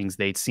Hastings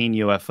they'd seen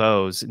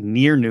UFOs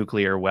near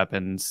nuclear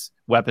weapon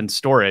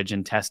storage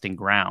and testing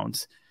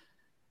grounds.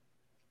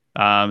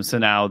 So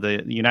now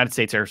the United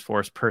States Air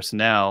Force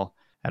personnel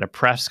at a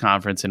press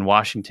conference in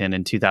Washington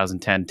in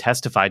 2010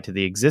 testified to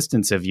the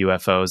existence of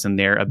UFOs and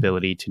their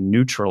ability to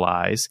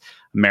neutralize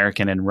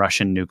American and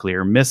Russian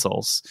nuclear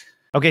missiles.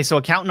 Okay, so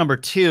account number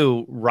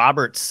 2,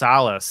 Robert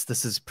Salas.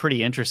 This is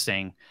pretty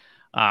interesting.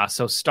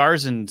 So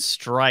Stars and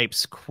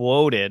Stripes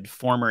quoted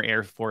former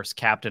Air Force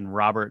Captain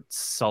Robert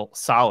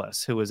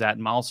Salas, who was at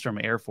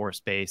Malmstrom Air Force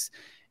Base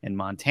in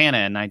Montana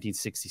in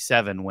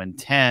 1967 when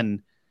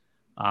 10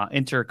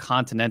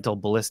 intercontinental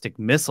ballistic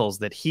missiles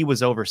that he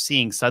was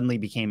overseeing suddenly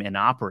became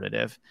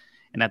inoperative.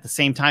 And at the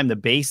same time, the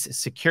base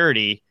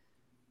security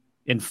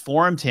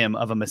informed him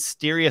of a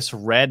mysterious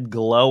red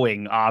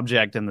glowing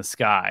object in the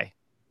sky.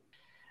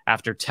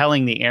 After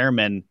telling the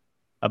airmen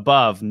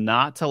above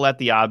not to let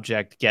the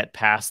object get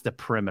past the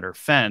perimeter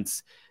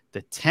fence,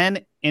 the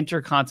 10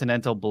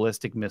 intercontinental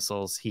ballistic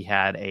missiles he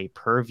had a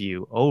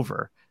purview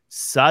over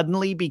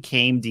suddenly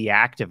became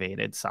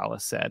deactivated,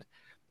 Salas said.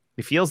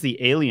 He feels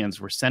the aliens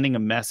were sending a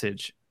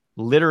message,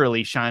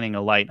 literally shining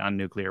a light on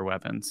nuclear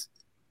weapons.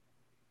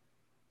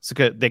 So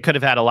they could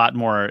have had a lot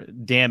more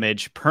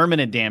damage,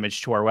 permanent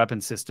damage to our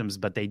weapon systems,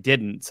 but they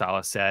didn't,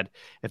 Salas said.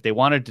 If they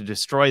wanted to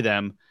destroy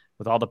them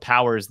with all the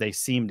powers they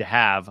seem to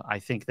have, I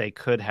think they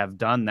could have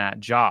done that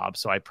job.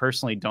 So I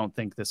personally don't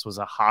think this was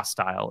a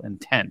hostile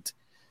intent.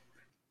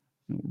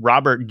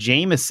 Robert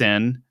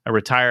Jameson, a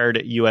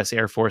retired U.S.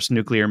 Air Force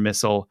nuclear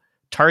missile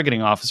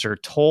targeting officer,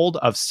 told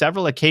of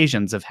several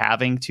occasions of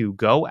having to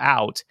go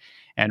out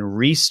and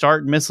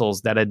restart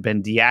missiles that had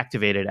been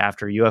deactivated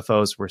after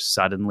UFOs were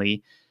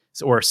suddenly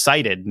or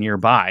sighted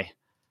nearby.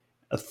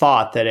 A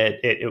thought that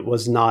it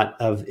was not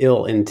of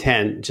ill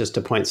intent, just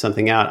to point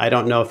something out. I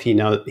don't know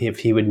if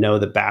he would know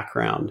the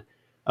background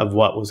of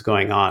what was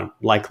going on.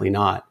 Likely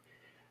not.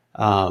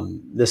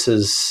 This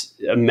is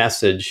a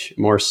message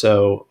more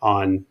so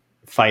on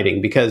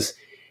fighting, because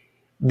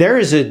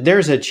there's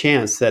a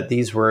chance that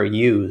these were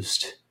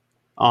used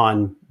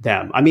on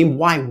them. I mean,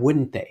 why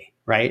wouldn't they?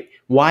 Right?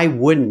 Why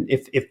wouldn't,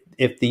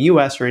 if the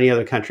U.S. or any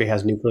other country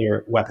has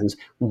nuclear weapons,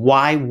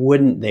 why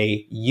wouldn't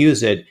they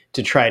use it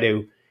to try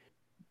to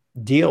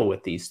deal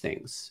with these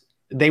things?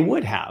 They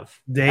would have.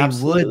 They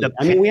Absolutely. would.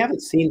 I mean, we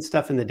haven't seen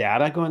stuff in the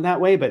data going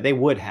that way, but they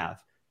would have.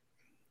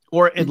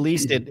 Or at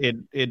least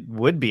it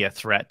would be a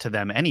threat to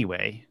them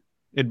anyway.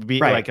 It'd be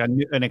Right. like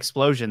an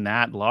explosion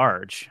that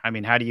large. I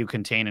mean, how do you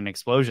contain an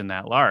explosion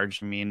that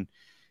large? I mean,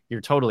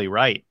 you're totally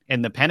right.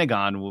 And the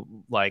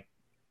Pentagon, like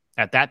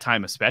at that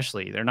time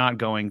especially, they're not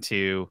going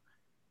to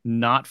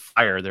not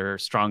fire their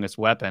strongest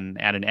weapon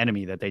at an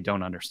enemy that they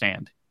don't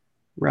understand.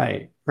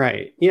 Right.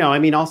 You know, I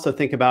mean, also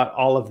think about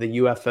all of the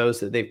UFOs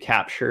that they've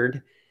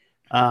captured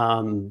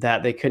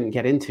that they couldn't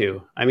get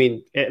into. I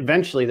mean,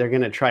 eventually they're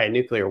going to try a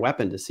nuclear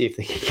weapon to see if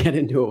they can get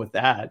into it with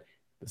that.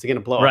 Is it going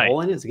to blow a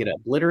hole in it? Is it going to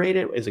obliterate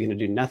it? Is it going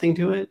to do nothing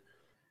to it?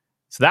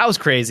 So that was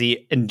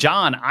crazy. And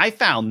John, I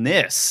found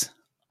this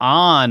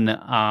on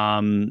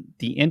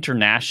the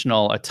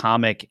International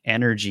Atomic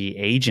Energy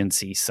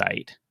Agency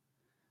site.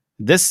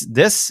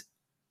 This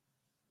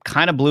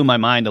kind of blew my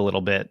mind a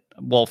little bit.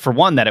 Well, for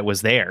one, that it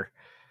was there.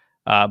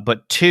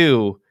 But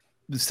two,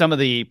 some of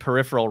the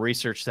peripheral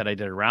research that I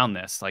did around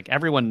this, like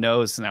everyone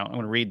knows now, I'm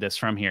going to read this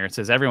from here. It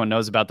says everyone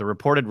knows about the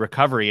reported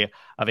recovery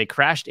of a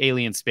crashed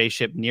alien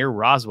spaceship near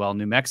Roswell,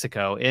 New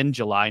Mexico in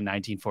July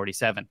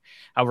 1947.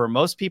 However,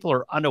 most people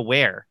are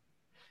unaware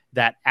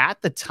that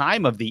at the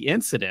time of the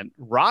incident,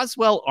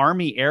 Roswell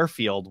Army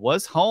Airfield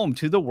was home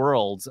to the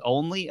world's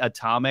only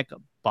atomic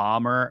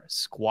bomber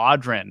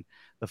squadron,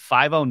 the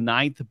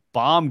 509th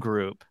Bomb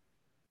Group.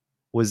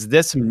 Was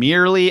this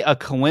merely a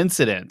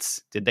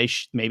coincidence? Did they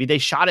maybe they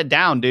shot it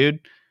down, dude?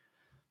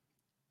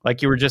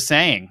 Like you were just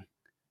saying.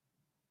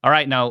 All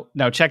right, now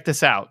check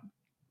this out.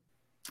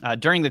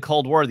 During the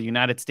Cold War, the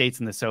United States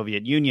and the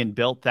Soviet Union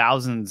built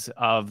thousands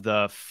of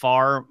the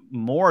far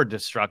more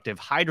destructive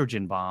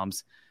hydrogen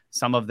bombs,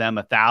 some of them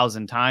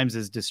 1,000 times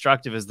as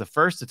destructive as the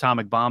first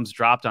atomic bombs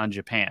dropped on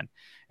Japan.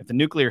 If the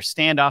nuclear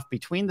standoff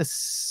between the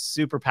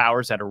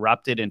superpowers had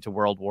erupted into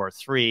World War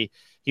III,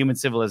 human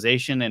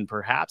civilization and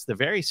perhaps the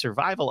very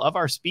survival of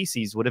our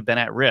species would have been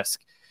at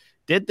risk.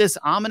 Did this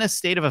ominous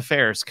state of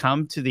affairs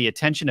come to the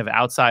attention of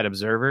outside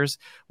observers?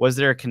 Was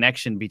there a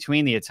connection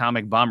between the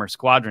atomic bomber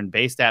squadron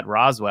based at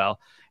Roswell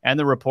and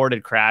the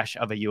reported crash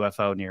of a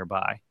UFO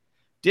nearby?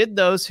 Did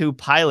those who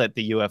pilot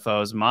the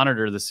UFOs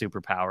monitor the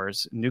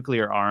superpowers'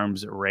 nuclear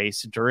arms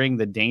race during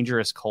the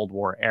dangerous Cold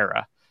War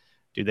era?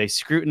 Do they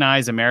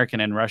scrutinize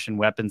American and Russian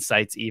weapon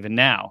sites even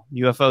now?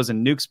 UFOs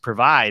and nukes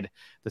provide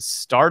the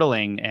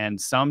startling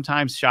and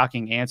sometimes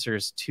shocking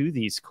answers to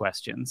these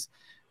questions.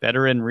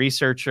 Veteran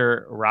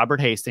researcher Robert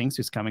Hastings,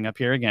 who's coming up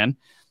here again,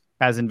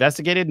 has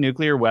investigated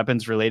nuclear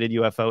weapons-related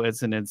UFO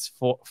incidents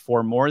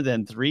for more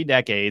than 3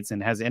 decades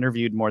and has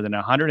interviewed more than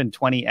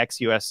 120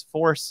 ex-U.S.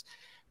 Force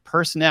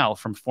personnel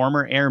from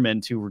former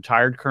airmen to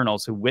retired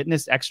colonels who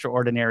witnessed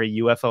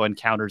extraordinary UFO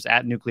encounters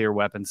at nuclear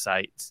weapon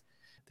sites.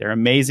 Their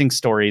amazing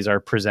stories are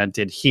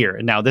presented here.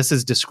 And now this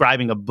is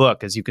describing a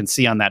book, as you can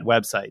see on that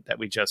website that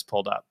we just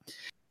pulled up.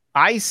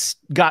 I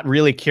got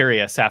really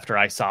curious after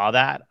I saw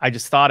that. I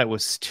just thought it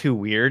was too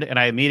weird. And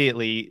I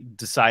immediately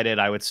decided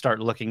I would start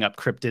looking up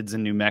cryptids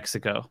in New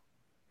Mexico.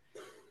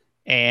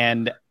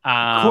 And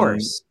of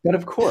course,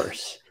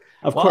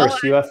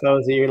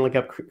 UFOs, you're going to look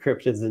up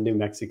cryptids in New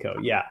Mexico.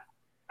 Yeah.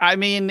 I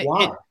mean,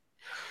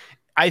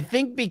 I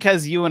think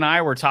because you and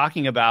I were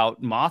talking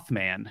about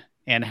Mothman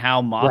and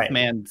how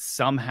Mothman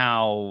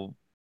somehow,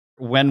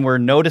 when we're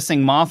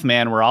noticing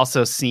Mothman, we're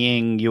also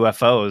seeing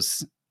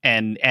UFOs.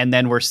 And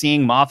then we're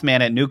seeing Mothman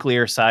at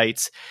nuclear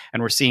sites,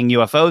 and we're seeing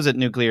UFOs at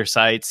nuclear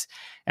sites.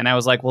 And I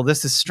was like, well,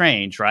 this is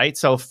strange, right?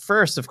 So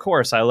first, of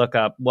course, I look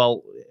up,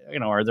 well,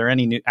 are there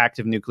any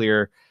active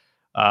nuclear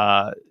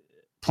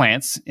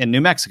plants in New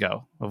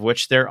Mexico, of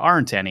which there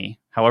aren't any.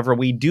 However,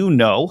 we do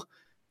know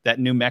that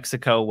New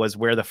Mexico was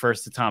where the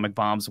first atomic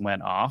bombs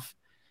went off,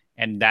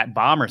 and that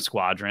bomber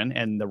squadron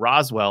and the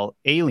Roswell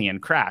alien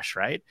crash,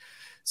 right?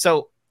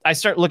 So I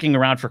start looking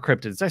around for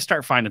cryptids. I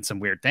start finding some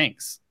weird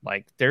things.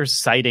 Like there's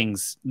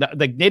sightings.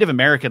 The Native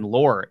American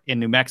lore in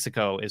New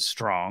Mexico is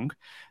strong.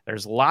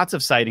 There's lots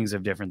of sightings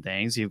of different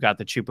things. You've got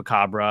the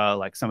chupacabra,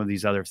 like some of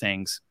these other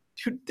things.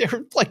 Dude, there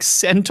are like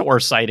centaur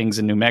sightings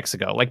in New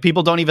Mexico. Like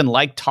people don't even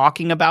like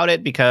talking about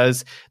it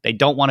because they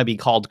don't want to be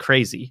called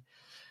crazy.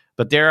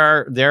 But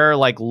there are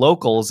like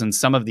locals in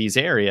some of these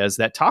areas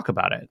that talk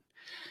about it.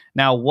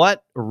 Now,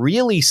 what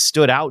really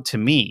stood out to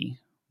me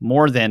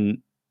more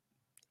than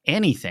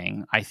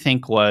anything, I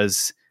think,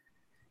 was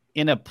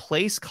in a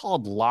place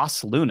called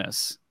Los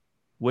Lunas,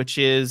 which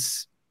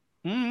is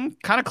kind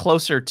of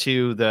closer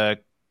to the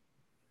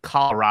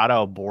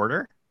Colorado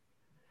border.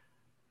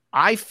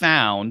 I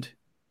found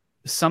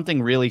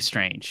something really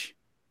strange.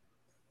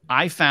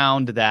 I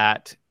found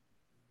that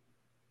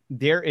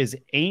there is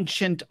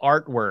ancient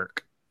artwork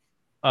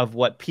of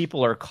what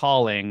people are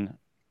calling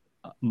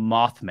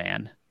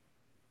Mothman.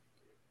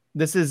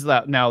 This is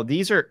now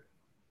these are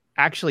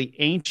actually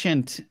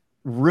ancient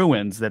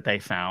ruins that they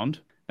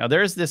found. Now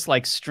there's this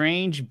like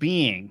strange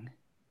being,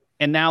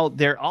 and now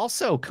they're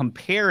also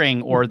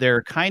comparing, or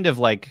they're kind of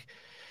like,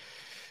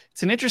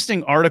 it's an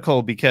interesting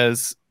article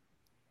because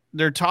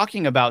they're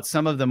talking about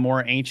some of the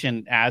more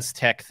ancient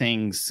Aztec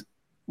things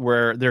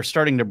where they're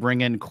starting to bring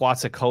in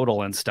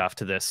Quetzalcoatl and stuff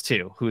to this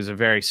too, who's a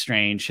very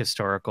strange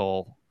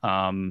historical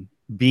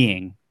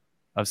being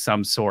of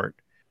some sort.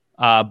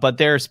 But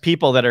there's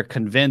people that are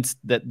convinced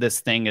that this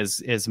thing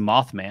is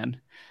Mothman,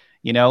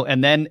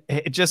 and then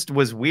it just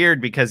was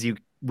weird because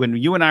when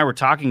you and I were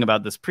talking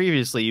about this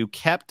previously, you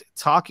kept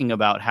talking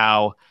about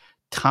how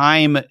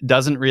time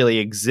doesn't really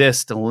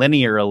exist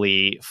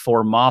linearly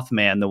for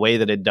Mothman the way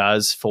that it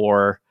does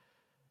for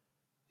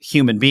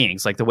human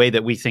beings, like the way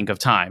that we think of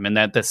time, and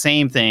that the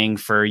same thing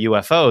for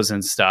UFOs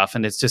and stuff.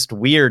 And it's just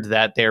weird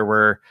that there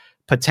were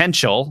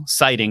potential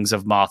sightings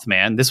of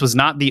Mothman. This was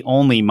not the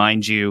only,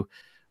 mind you,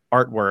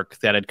 artwork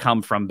that had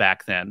come from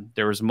back then.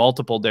 There was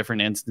multiple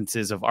different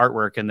instances of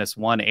artwork in this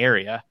one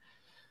area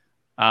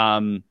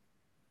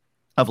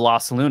of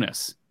Los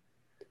Lunas.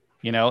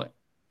 I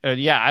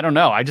don't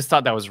know. I just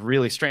thought that was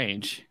really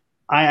strange.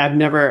 I've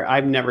never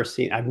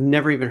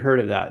even heard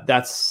of that.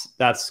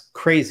 That's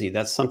crazy.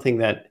 That's something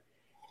we're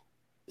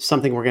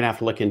going to have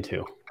to look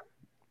into.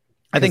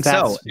 I think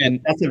so. And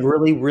that's a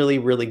really, really,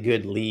 really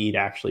good lead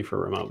actually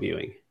for remote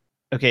viewing.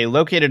 Okay,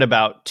 located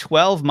about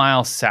 12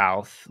 miles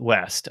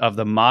southwest of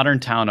the modern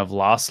town of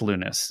Los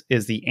Lunas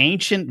is the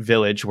ancient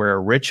village where a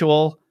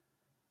ritual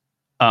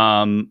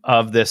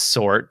of this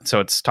sort, so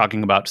it's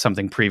talking about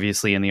something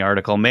previously in the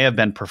article, may have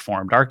been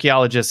performed.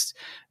 Archaeologists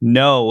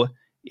know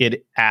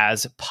it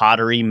as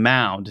Pottery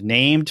Mound,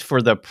 named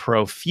for the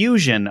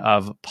profusion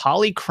of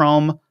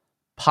polychrome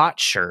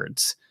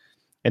potsherds.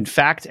 In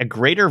fact, a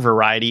greater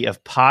variety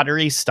of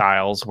pottery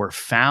styles were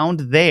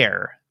found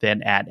there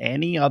than at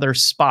any other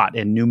spot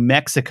in New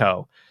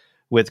Mexico,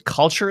 with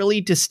culturally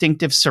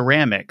distinctive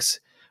ceramics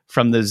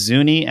from the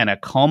Zuni and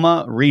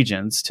Acoma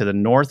regions to the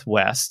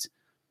northwest,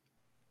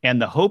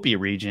 and the Hopi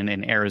region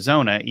in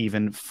Arizona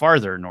even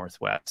farther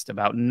northwest.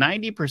 About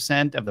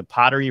 90% of the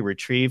pottery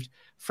retrieved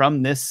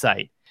from this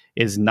site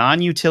is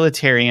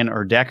non-utilitarian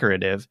or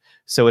decorative,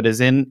 so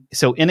in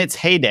its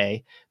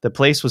heyday, the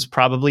place was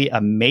probably a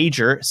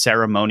major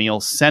ceremonial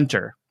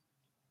center.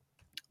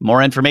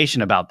 More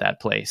information about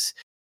that place.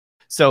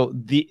 So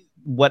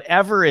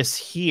whatever is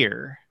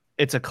here,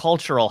 it's a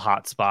cultural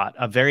hotspot,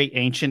 a very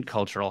ancient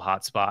cultural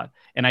hotspot.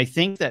 And I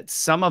think that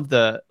some of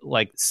the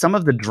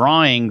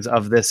drawings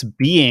of this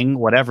being,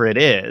 whatever it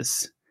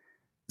is,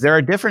 there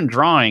are different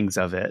drawings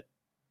of it.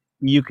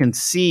 You can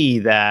see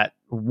that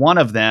one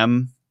of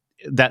them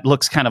that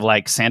looks kind of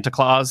like Santa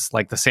Claus,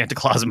 like the Santa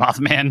Claus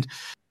Mothman.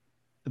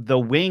 The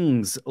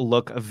wings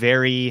look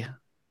very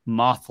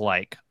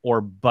moth-like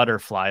or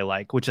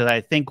butterfly-like, which is,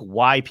 I think,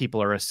 why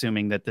people are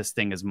assuming that this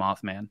thing is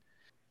Mothman.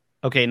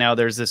 Okay, now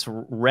there's this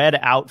red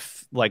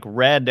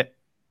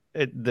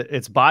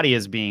its body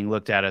is being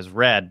looked at as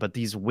red, but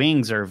these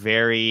wings are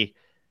very,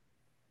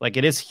 like,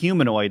 it is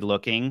humanoid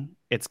looking.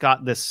 It's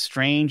got this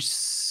strange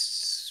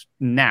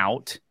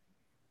snout.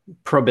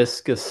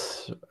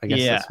 Proboscis, I guess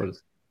Yeah. that's what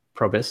it's.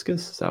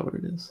 Proboscis, is that what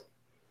it is?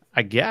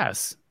 I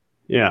guess.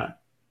 Yeah.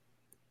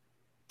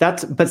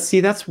 But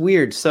see, that's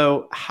weird.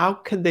 So how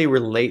could they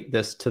relate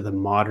this to the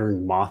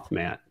modern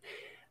Mothman?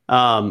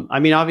 I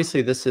mean,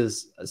 obviously, this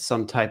is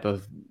some type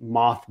of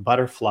moth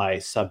butterfly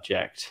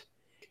subject.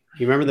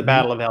 You remember the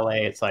Battle of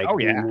LA? It's like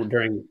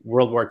during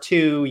World War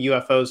II,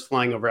 UFOs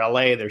flying over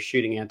LA, they're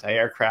shooting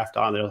anti-aircraft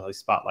on, there's all these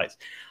spotlights.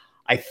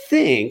 I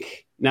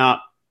think,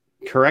 now,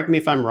 correct me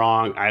if I'm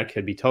wrong, I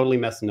could be totally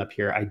messing up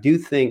here. I do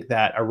think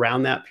that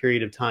around that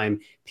period of time,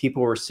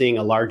 people were seeing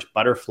a large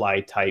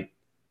butterfly type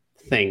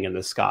thing in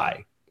the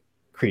sky,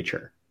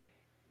 creature.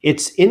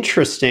 It's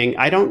interesting.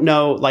 I don't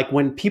know, like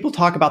when people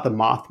talk about the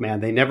Mothman,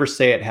 they never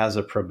say it has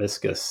a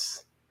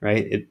proboscis,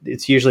 right?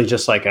 It's usually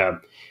just like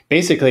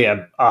basically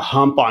a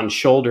hump on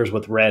shoulders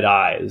with red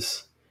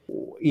eyes.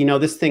 You know,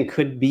 this thing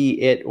could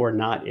be it or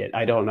not it.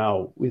 I don't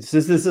know. This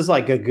is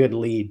like a good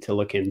lead to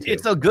look into.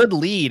 It's a good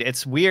lead.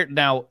 It's weird.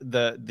 Now,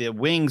 the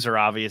wings are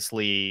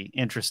obviously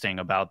interesting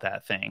about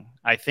that thing.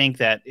 I think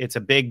that it's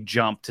a big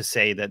jump to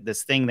say that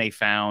this thing they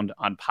found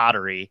on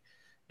pottery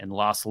in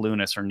Los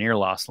Lunas or near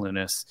Los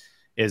Lunas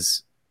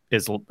is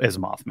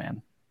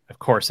Mothman. Of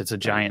course, it's a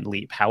giant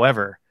leap.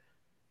 However,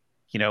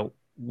 you know,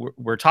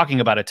 we're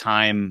talking about a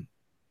time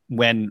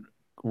when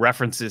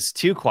references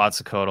to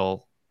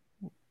Quetzalcoatl,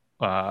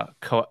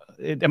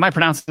 am I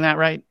pronouncing that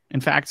right? In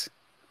fact,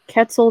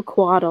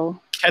 Quetzalcoatl.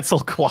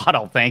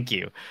 Quetzalcoatl. Thank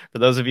you. For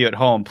those of you at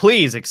home,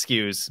 please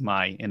excuse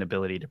my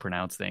inability to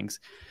pronounce things.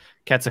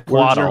 Quetzalcoatl.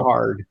 Words are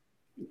hard.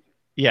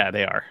 Yeah,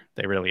 they are.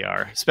 They really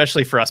are.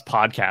 Especially for us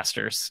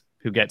podcasters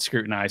who get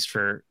scrutinized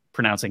for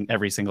pronouncing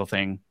every single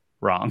thing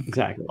wrong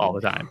exactly all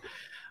the time.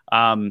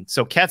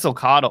 So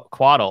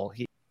Quetzalcoatl,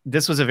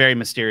 this was a very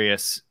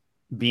mysterious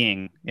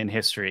being in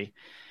history.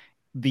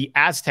 The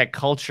Aztec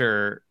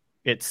culture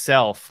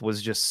itself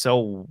was just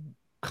so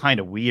kind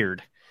of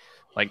weird.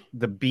 Like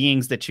the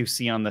beings that you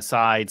see on the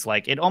sides,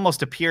 like it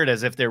almost appeared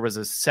as if there was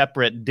a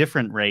separate,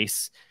 different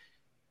race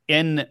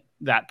in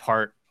that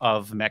part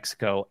of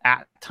Mexico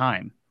at the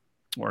time,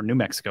 or New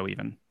Mexico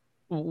even.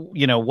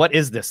 You know, what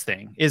is this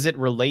thing? Is it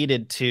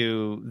related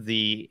to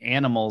the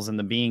animals and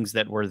the beings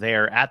that were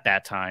there at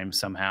that time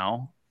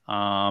somehow?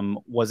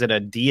 Was it a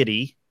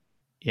deity?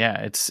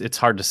 Yeah, it's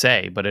hard to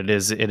say, but it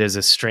is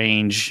a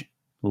strange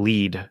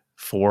lead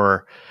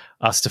for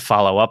us to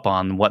follow up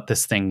on what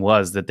this thing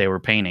was that they were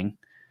painting.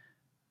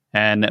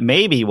 And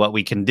maybe what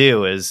we can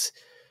do is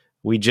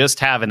we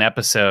just have an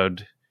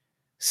episode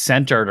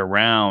centered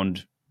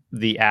around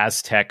the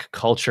Aztec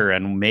culture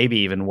and maybe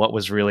even what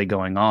was really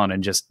going on,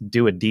 and just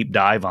do a deep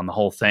dive on the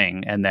whole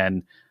thing and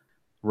then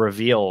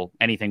reveal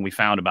anything we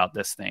found about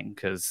this thing,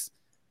 because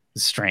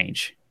it's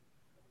strange.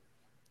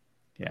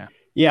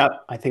 Yeah,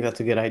 I think that's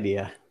a good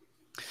idea.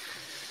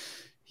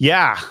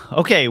 Yeah.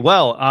 Okay.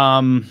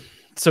 Well,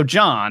 so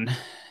John,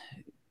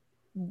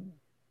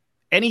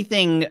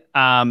 anything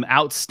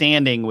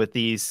outstanding with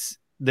this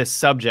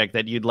subject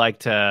that you'd like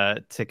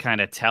to kind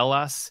of tell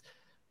us?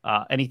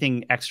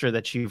 Anything extra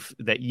that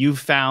you've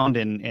found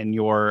in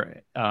your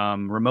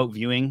remote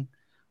viewing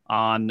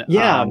on?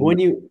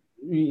 When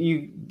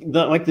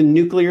like the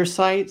nuclear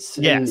sites,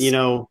 yes.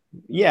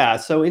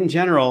 And so in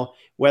general,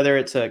 whether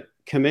it's a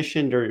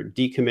commissioned or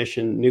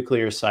decommissioned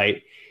nuclear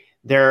site,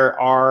 there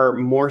are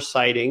more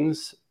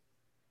sightings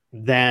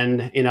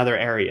than in other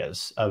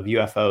areas of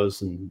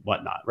UFOs and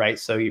whatnot, right?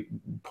 So you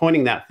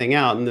pointing that thing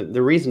out, and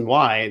the reason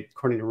why,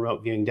 according to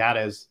remote viewing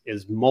data,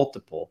 is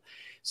multiple.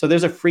 So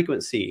there's a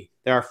frequency.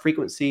 There are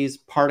frequencies,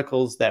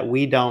 particles that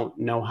we don't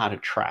know how to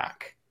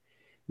track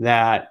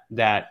that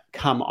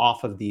come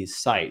off of these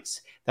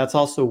sites. That's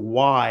also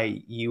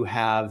why you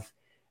have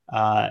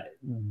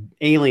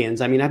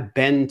aliens. I mean, I've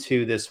been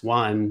to this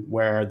one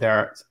where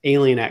there's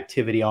alien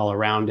activity all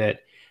around it.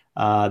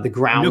 The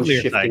ground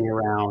shifting site.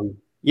 Around.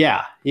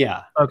 Yeah.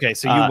 Okay,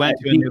 so you went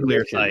to a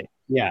nuclear site.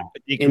 Yeah,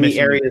 in the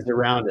areas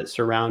around it,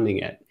 surrounding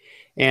it.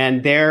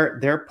 And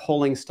they're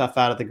pulling stuff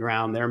out of the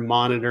ground. They're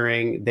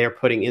monitoring. They're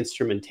putting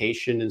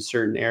instrumentation in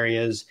certain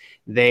areas.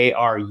 They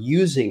are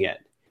using it.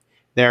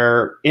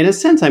 They're, in a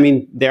sense, I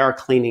mean, they are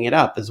cleaning it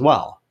up as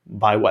well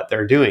by what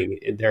they're doing.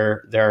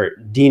 They're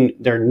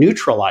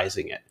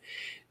neutralizing it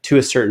to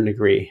a certain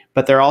degree,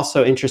 but they're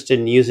also interested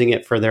in using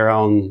it for their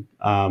own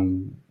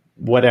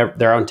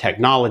their own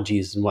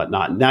technologies and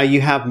whatnot. Now you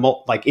have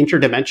like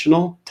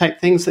interdimensional type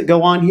things that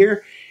go on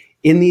here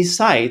in these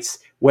sites,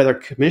 whether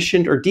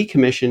commissioned or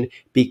decommissioned,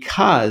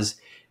 because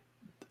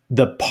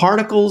the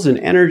particles and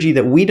energy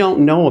that we don't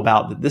know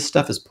about that this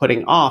stuff is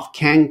putting off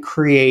can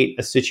create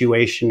a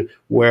situation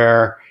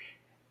where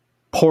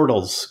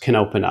portals can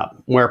open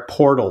up, where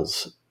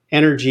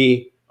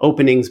energy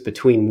openings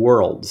between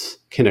worlds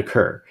can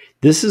occur.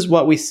 This is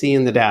what we see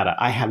in the data.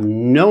 I have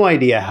no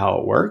idea how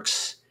it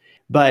works,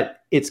 but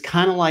it's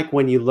kind of like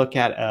when you look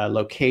at a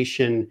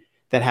location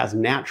that has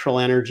natural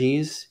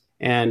energies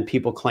and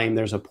people claim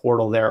there's a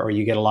portal there, or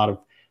you get a lot of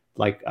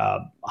like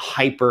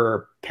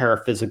hyper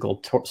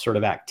paraphysical sort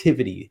of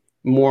activity,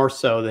 more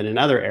so than in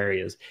other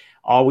areas.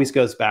 Always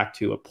goes back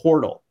to a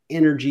portal.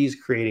 Energies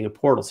creating a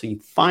portal. So you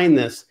find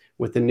this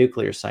with the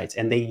nuclear sites,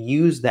 and they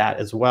use that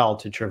as well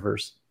to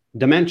traverse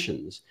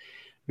dimensions.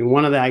 I mean,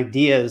 one of the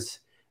ideas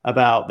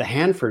about the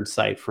Hanford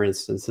site, for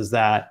instance, is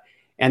that,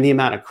 and the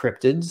amount of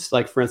cryptids,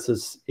 like for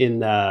instance,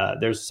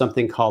 there's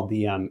something called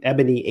the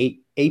ebony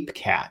ape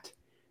cat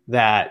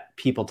that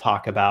people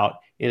talk about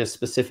in a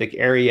specific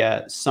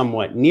area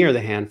somewhat near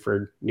the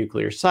Hanford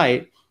nuclear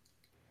site.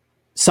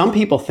 Some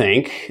people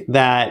think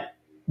that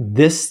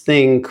this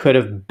thing could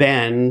have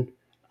been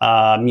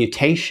a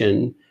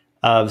mutation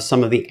of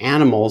some of the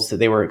animals that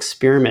they were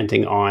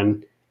experimenting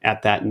on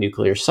at that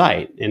nuclear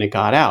site, and it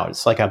got out.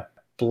 It's like a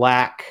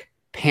black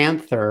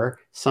panther.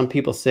 Some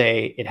people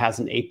say it has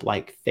an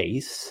ape-like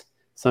face.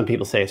 Some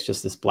people say it's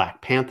just this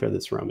black panther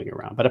that's roaming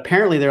around. But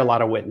apparently there are a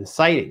lot of witness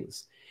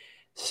sightings.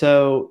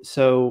 So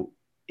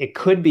it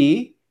could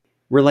be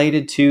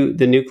related to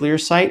the nuclear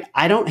site.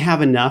 I don't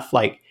have enough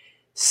like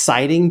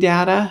sighting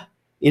data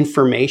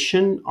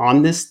information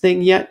on this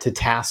thing yet to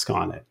task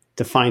on it,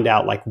 to find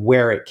out like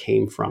where it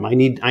came from. I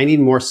need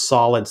more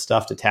solid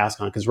stuff to task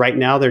on, because right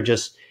now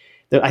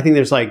I think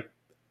there's like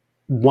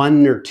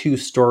 1 or 2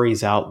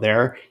 stories out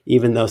there,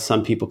 even though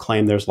some people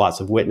claim there's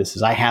lots of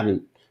witnesses. I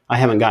haven't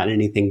gotten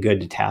anything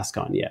good to task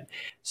on yet.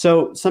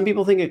 So some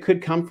people think it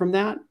could come from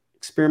that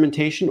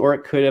experimentation, or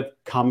it could have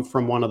come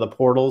from one of the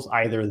portals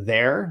either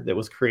there that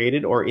was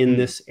created or in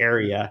this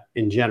area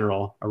in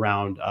general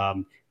around,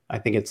 I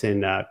think it's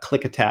in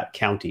Klickitat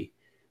County,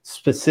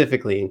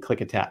 specifically in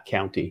Klickitat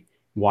County,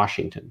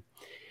 Washington.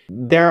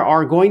 There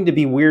are going to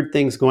be weird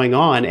things going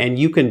on, and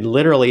you can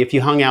literally, if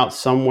you hung out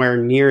somewhere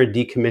near a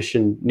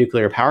decommissioned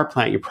nuclear power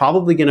plant, you're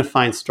probably going to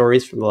find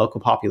stories from the local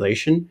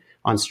population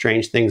on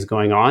strange things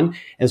going on,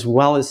 as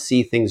well as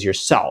see things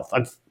yourself.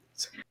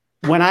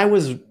 When I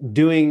was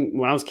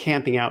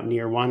camping out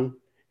near one,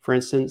 for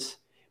instance,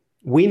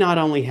 we not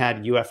only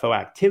had UFO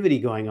activity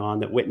going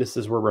on that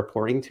witnesses were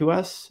reporting to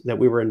us that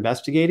we were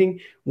investigating,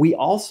 we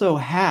also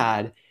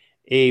had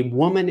a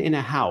woman in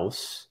a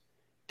house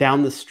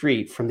down the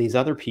street from these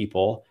other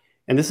people.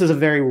 And this is a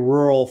very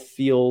rural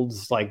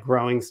fields, like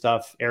growing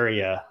stuff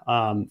area,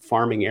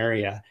 farming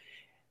area,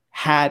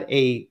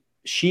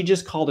 she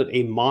just called it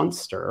a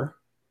monster,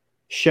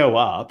 show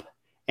up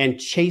and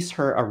chase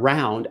her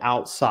around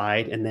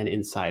outside and then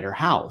inside her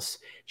house.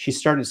 She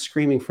started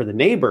screaming for the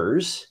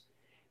neighbors.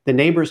 The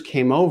neighbors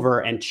came over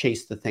and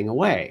chased the thing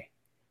away,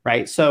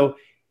 right? So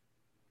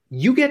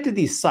you get to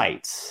these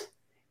sites.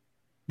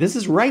 This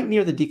is right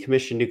near the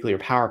decommissioned nuclear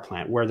power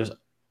plant, where there's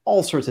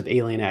all sorts of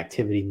alien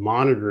activity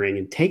monitoring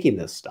and taking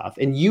this stuff,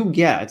 and you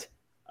get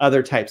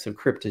other types of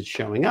cryptids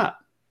showing up.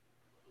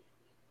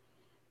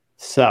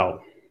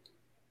 So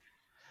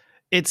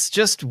it's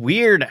just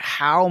weird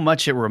how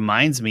much it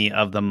reminds me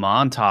of the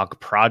Montauk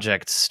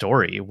Project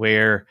story,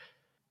 where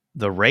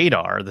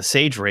the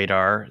SAGE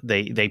radar,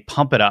 they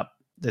pump it up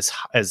this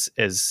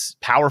as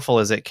powerful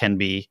as it can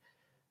be,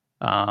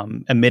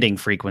 emitting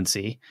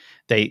frequency.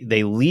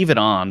 They leave it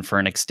on for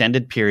an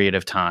extended period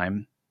of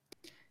time,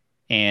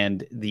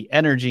 and the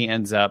energy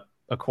ends up,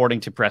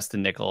 according to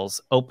Preston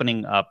Nichols,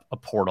 opening up a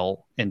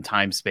portal in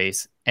time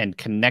space and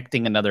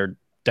connecting another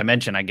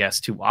dimension, I guess,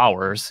 to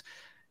ours,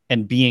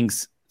 and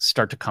beings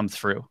start to come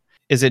through.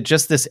 Is it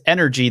just this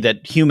energy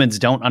that humans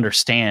don't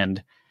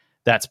understand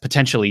that's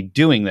potentially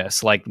doing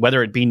this, like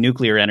whether it be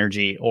nuclear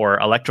energy or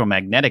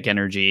electromagnetic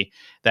energy,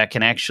 that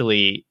can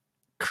actually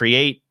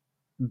create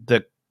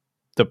the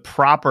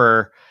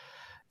proper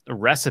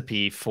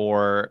recipe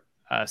for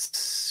a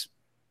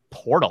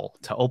portal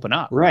to open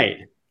up?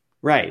 Right.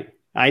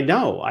 I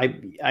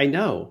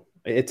know.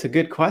 It's a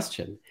good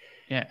question.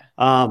 Yeah.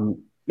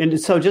 And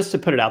so just to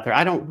put it out there,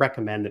 I don't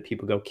recommend that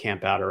people go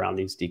camp out around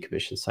these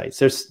decommissioned sites.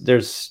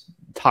 There's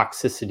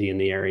toxicity in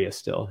the area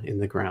still in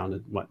the ground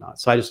and whatnot.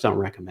 So I just don't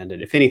recommend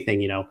it. If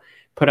anything,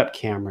 put up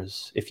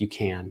cameras if you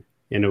can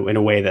in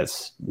a way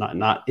that's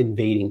not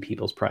invading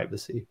people's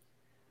privacy.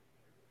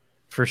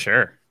 For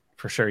sure.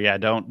 Yeah.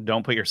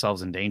 Don't put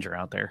yourselves in danger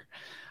out there.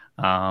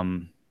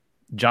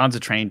 John's a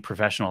trained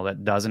professional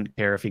that doesn't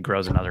care if he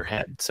grows another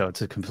head. So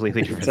it's a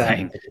completely different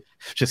thing.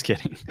 Just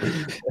kidding.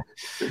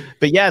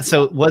 But yeah,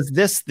 so was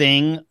this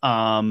thing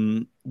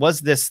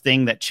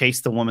that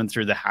chased the woman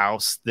through the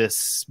house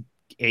this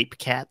ape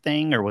cat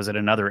thing, or was it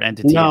another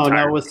entity? No,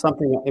 it was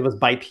something. It was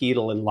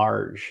bipedal and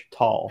large,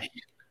 tall.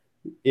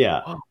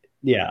 Yeah.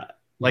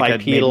 Like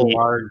bipedal,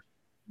 large.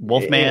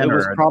 Wolfman,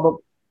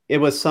 it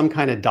was some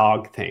kind of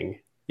dog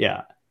thing.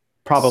 Yeah.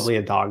 Probably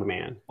a dog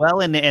man.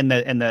 Well, in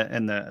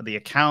the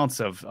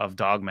accounts of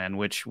dogmen,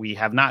 which we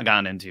have not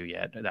gone into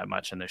yet that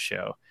much in this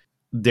show,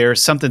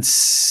 there's something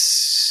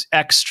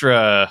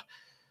extra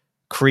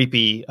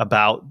creepy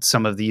about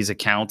some of these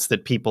accounts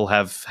that people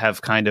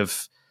have kind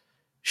of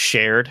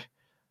shared,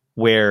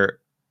 where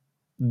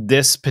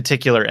this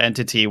particular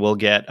entity will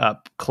get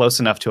up close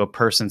enough to a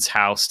person's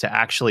house to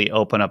actually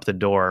open up the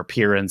door,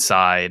 peer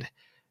inside,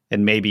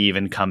 and maybe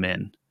even come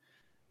in.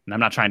 And I'm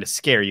not trying to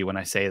scare you when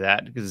I say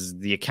that, because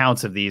the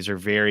accounts of these are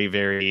very,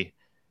 very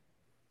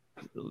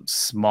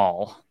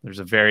small. There's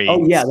a very...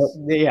 Oh, yeah.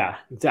 Yeah,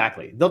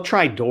 exactly. They'll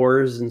try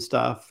doors and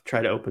stuff,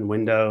 try to open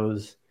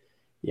windows.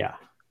 Yeah.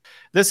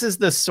 This is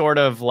the sort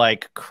of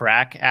like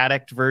crack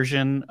addict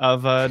version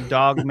of a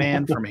dog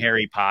man from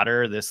Harry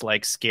Potter, this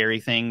like scary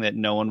thing that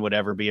no one would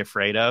ever be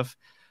afraid of.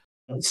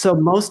 So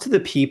most of the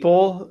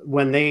people,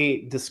 when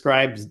they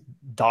describe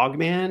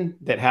Dogman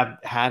that have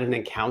had an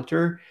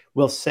encounter,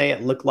 will say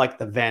it looked like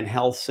the Van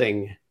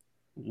Helsing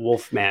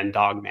Wolfman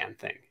Dogman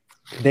thing.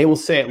 They will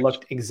say it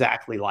looked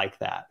exactly like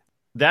that.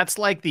 That's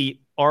like the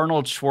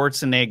Arnold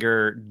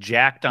Schwarzenegger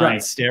jacked on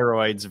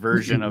steroids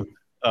version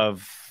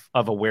of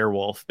a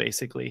werewolf,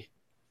 basically.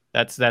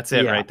 That's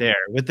it right there,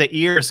 with the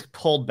ears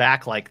pulled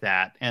back like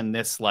that and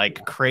this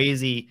like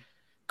crazy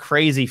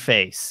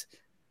face.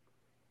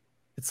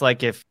 It's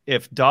like if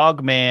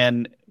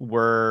Dogman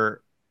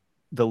were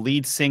the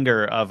lead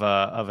singer of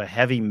a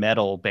heavy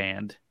metal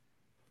band.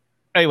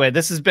 Anyway,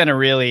 this has been a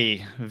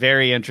really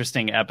very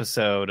interesting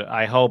episode.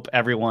 I hope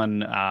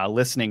everyone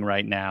listening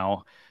right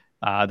now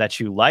that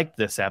you liked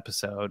this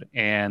episode.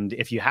 And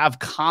if you have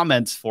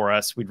comments for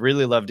us, we'd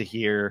really love to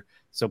hear.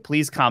 So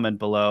please comment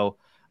below.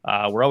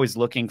 We're always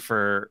looking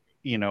for,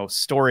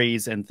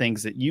 stories and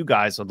things that you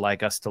guys would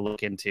like us to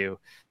look into.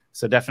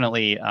 So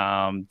definitely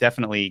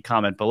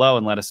comment below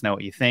and let us know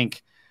what you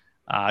think.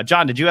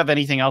 John, did you have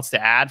anything else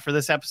to add for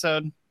this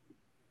episode?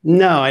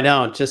 No, I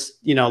don't. Just,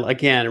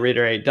 again,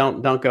 reiterate,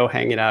 don't go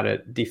hanging out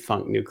at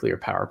defunct nuclear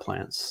power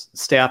plants.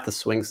 Stay off the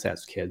swing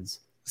sets, kids.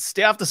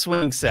 Stay off the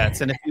swing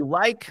sets. And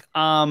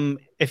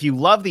if you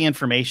love the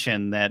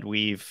information that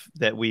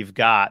we've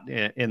got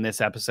in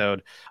this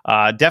episode,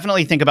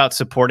 definitely think about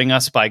supporting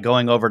us by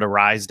going over to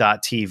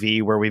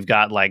rise.tv, where we've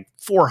got like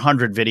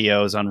 400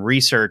 videos on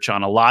research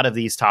on a lot of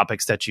these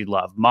topics that you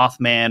love.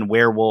 Mothman,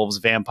 werewolves,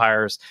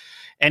 vampires,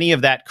 any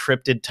of that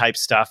cryptid type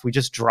stuff. We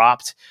just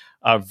dropped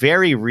a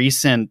very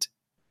recent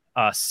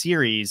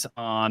series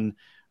on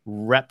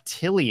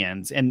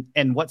reptilians.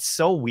 And what's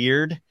so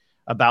weird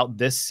about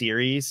this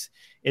series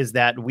is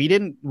that we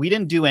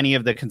didn't do any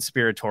of the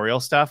conspiratorial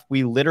stuff.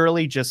 We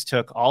literally just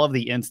took all of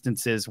the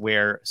instances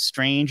where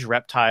strange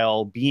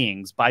reptile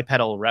beings,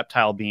 bipedal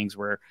reptile beings,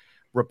 were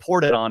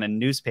reported on in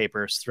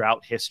newspapers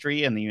throughout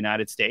history in the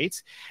United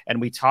States. And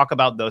we talk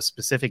about those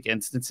specific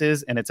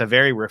instances, and it's a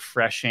very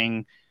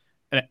refreshing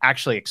and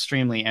actually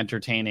extremely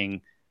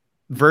entertaining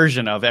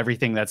version of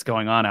everything that's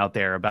going on out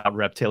there about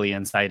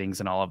reptilian sightings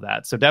and all of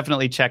that. So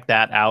definitely check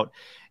that out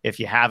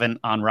if you haven't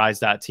on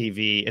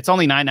rise.tv. It's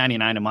only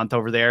 $9.99 a month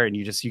over there, and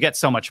you get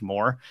so much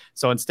more.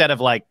 So instead of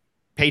like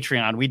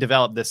Patreon, we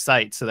developed this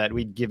site so that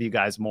we'd give you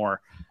guys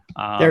more.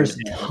 There's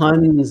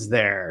tons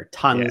there.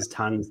 Tons.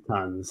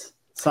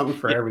 Something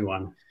for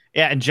everyone.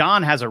 Yeah, and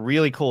John has a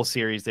really cool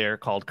series there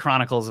called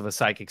Chronicles of a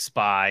Psychic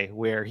Spy,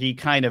 where he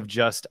kind of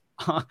just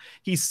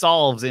he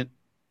solves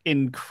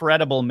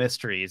incredible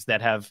mysteries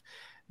that have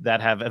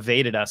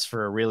evaded us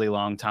for a really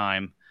long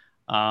time.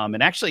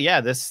 And actually,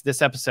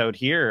 this episode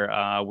here,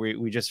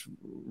 we just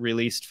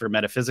released for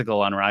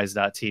Metaphysical on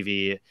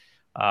rise.tv.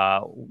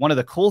 One of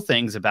the cool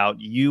things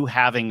about you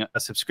having a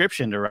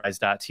subscription to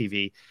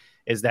rise.tv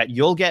is that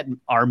you'll get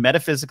our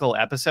Metaphysical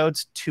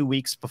episodes 2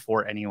 weeks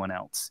before anyone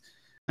else.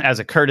 As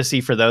a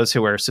courtesy for those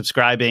who are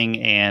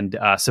subscribing and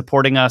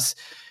supporting us,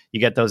 you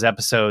get those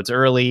episodes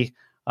early.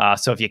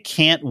 So if you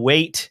can't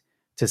wait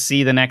to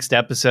see the next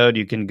episode,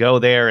 you can go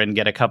there and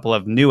get a couple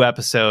of new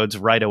episodes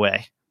right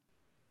away.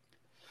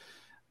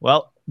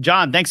 Well,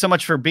 John, thanks so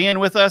much for being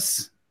with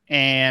us.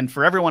 And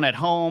for everyone at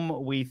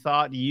home, we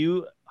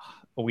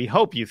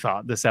hope you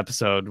thought this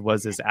episode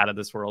was as out of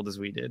this world as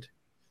we did.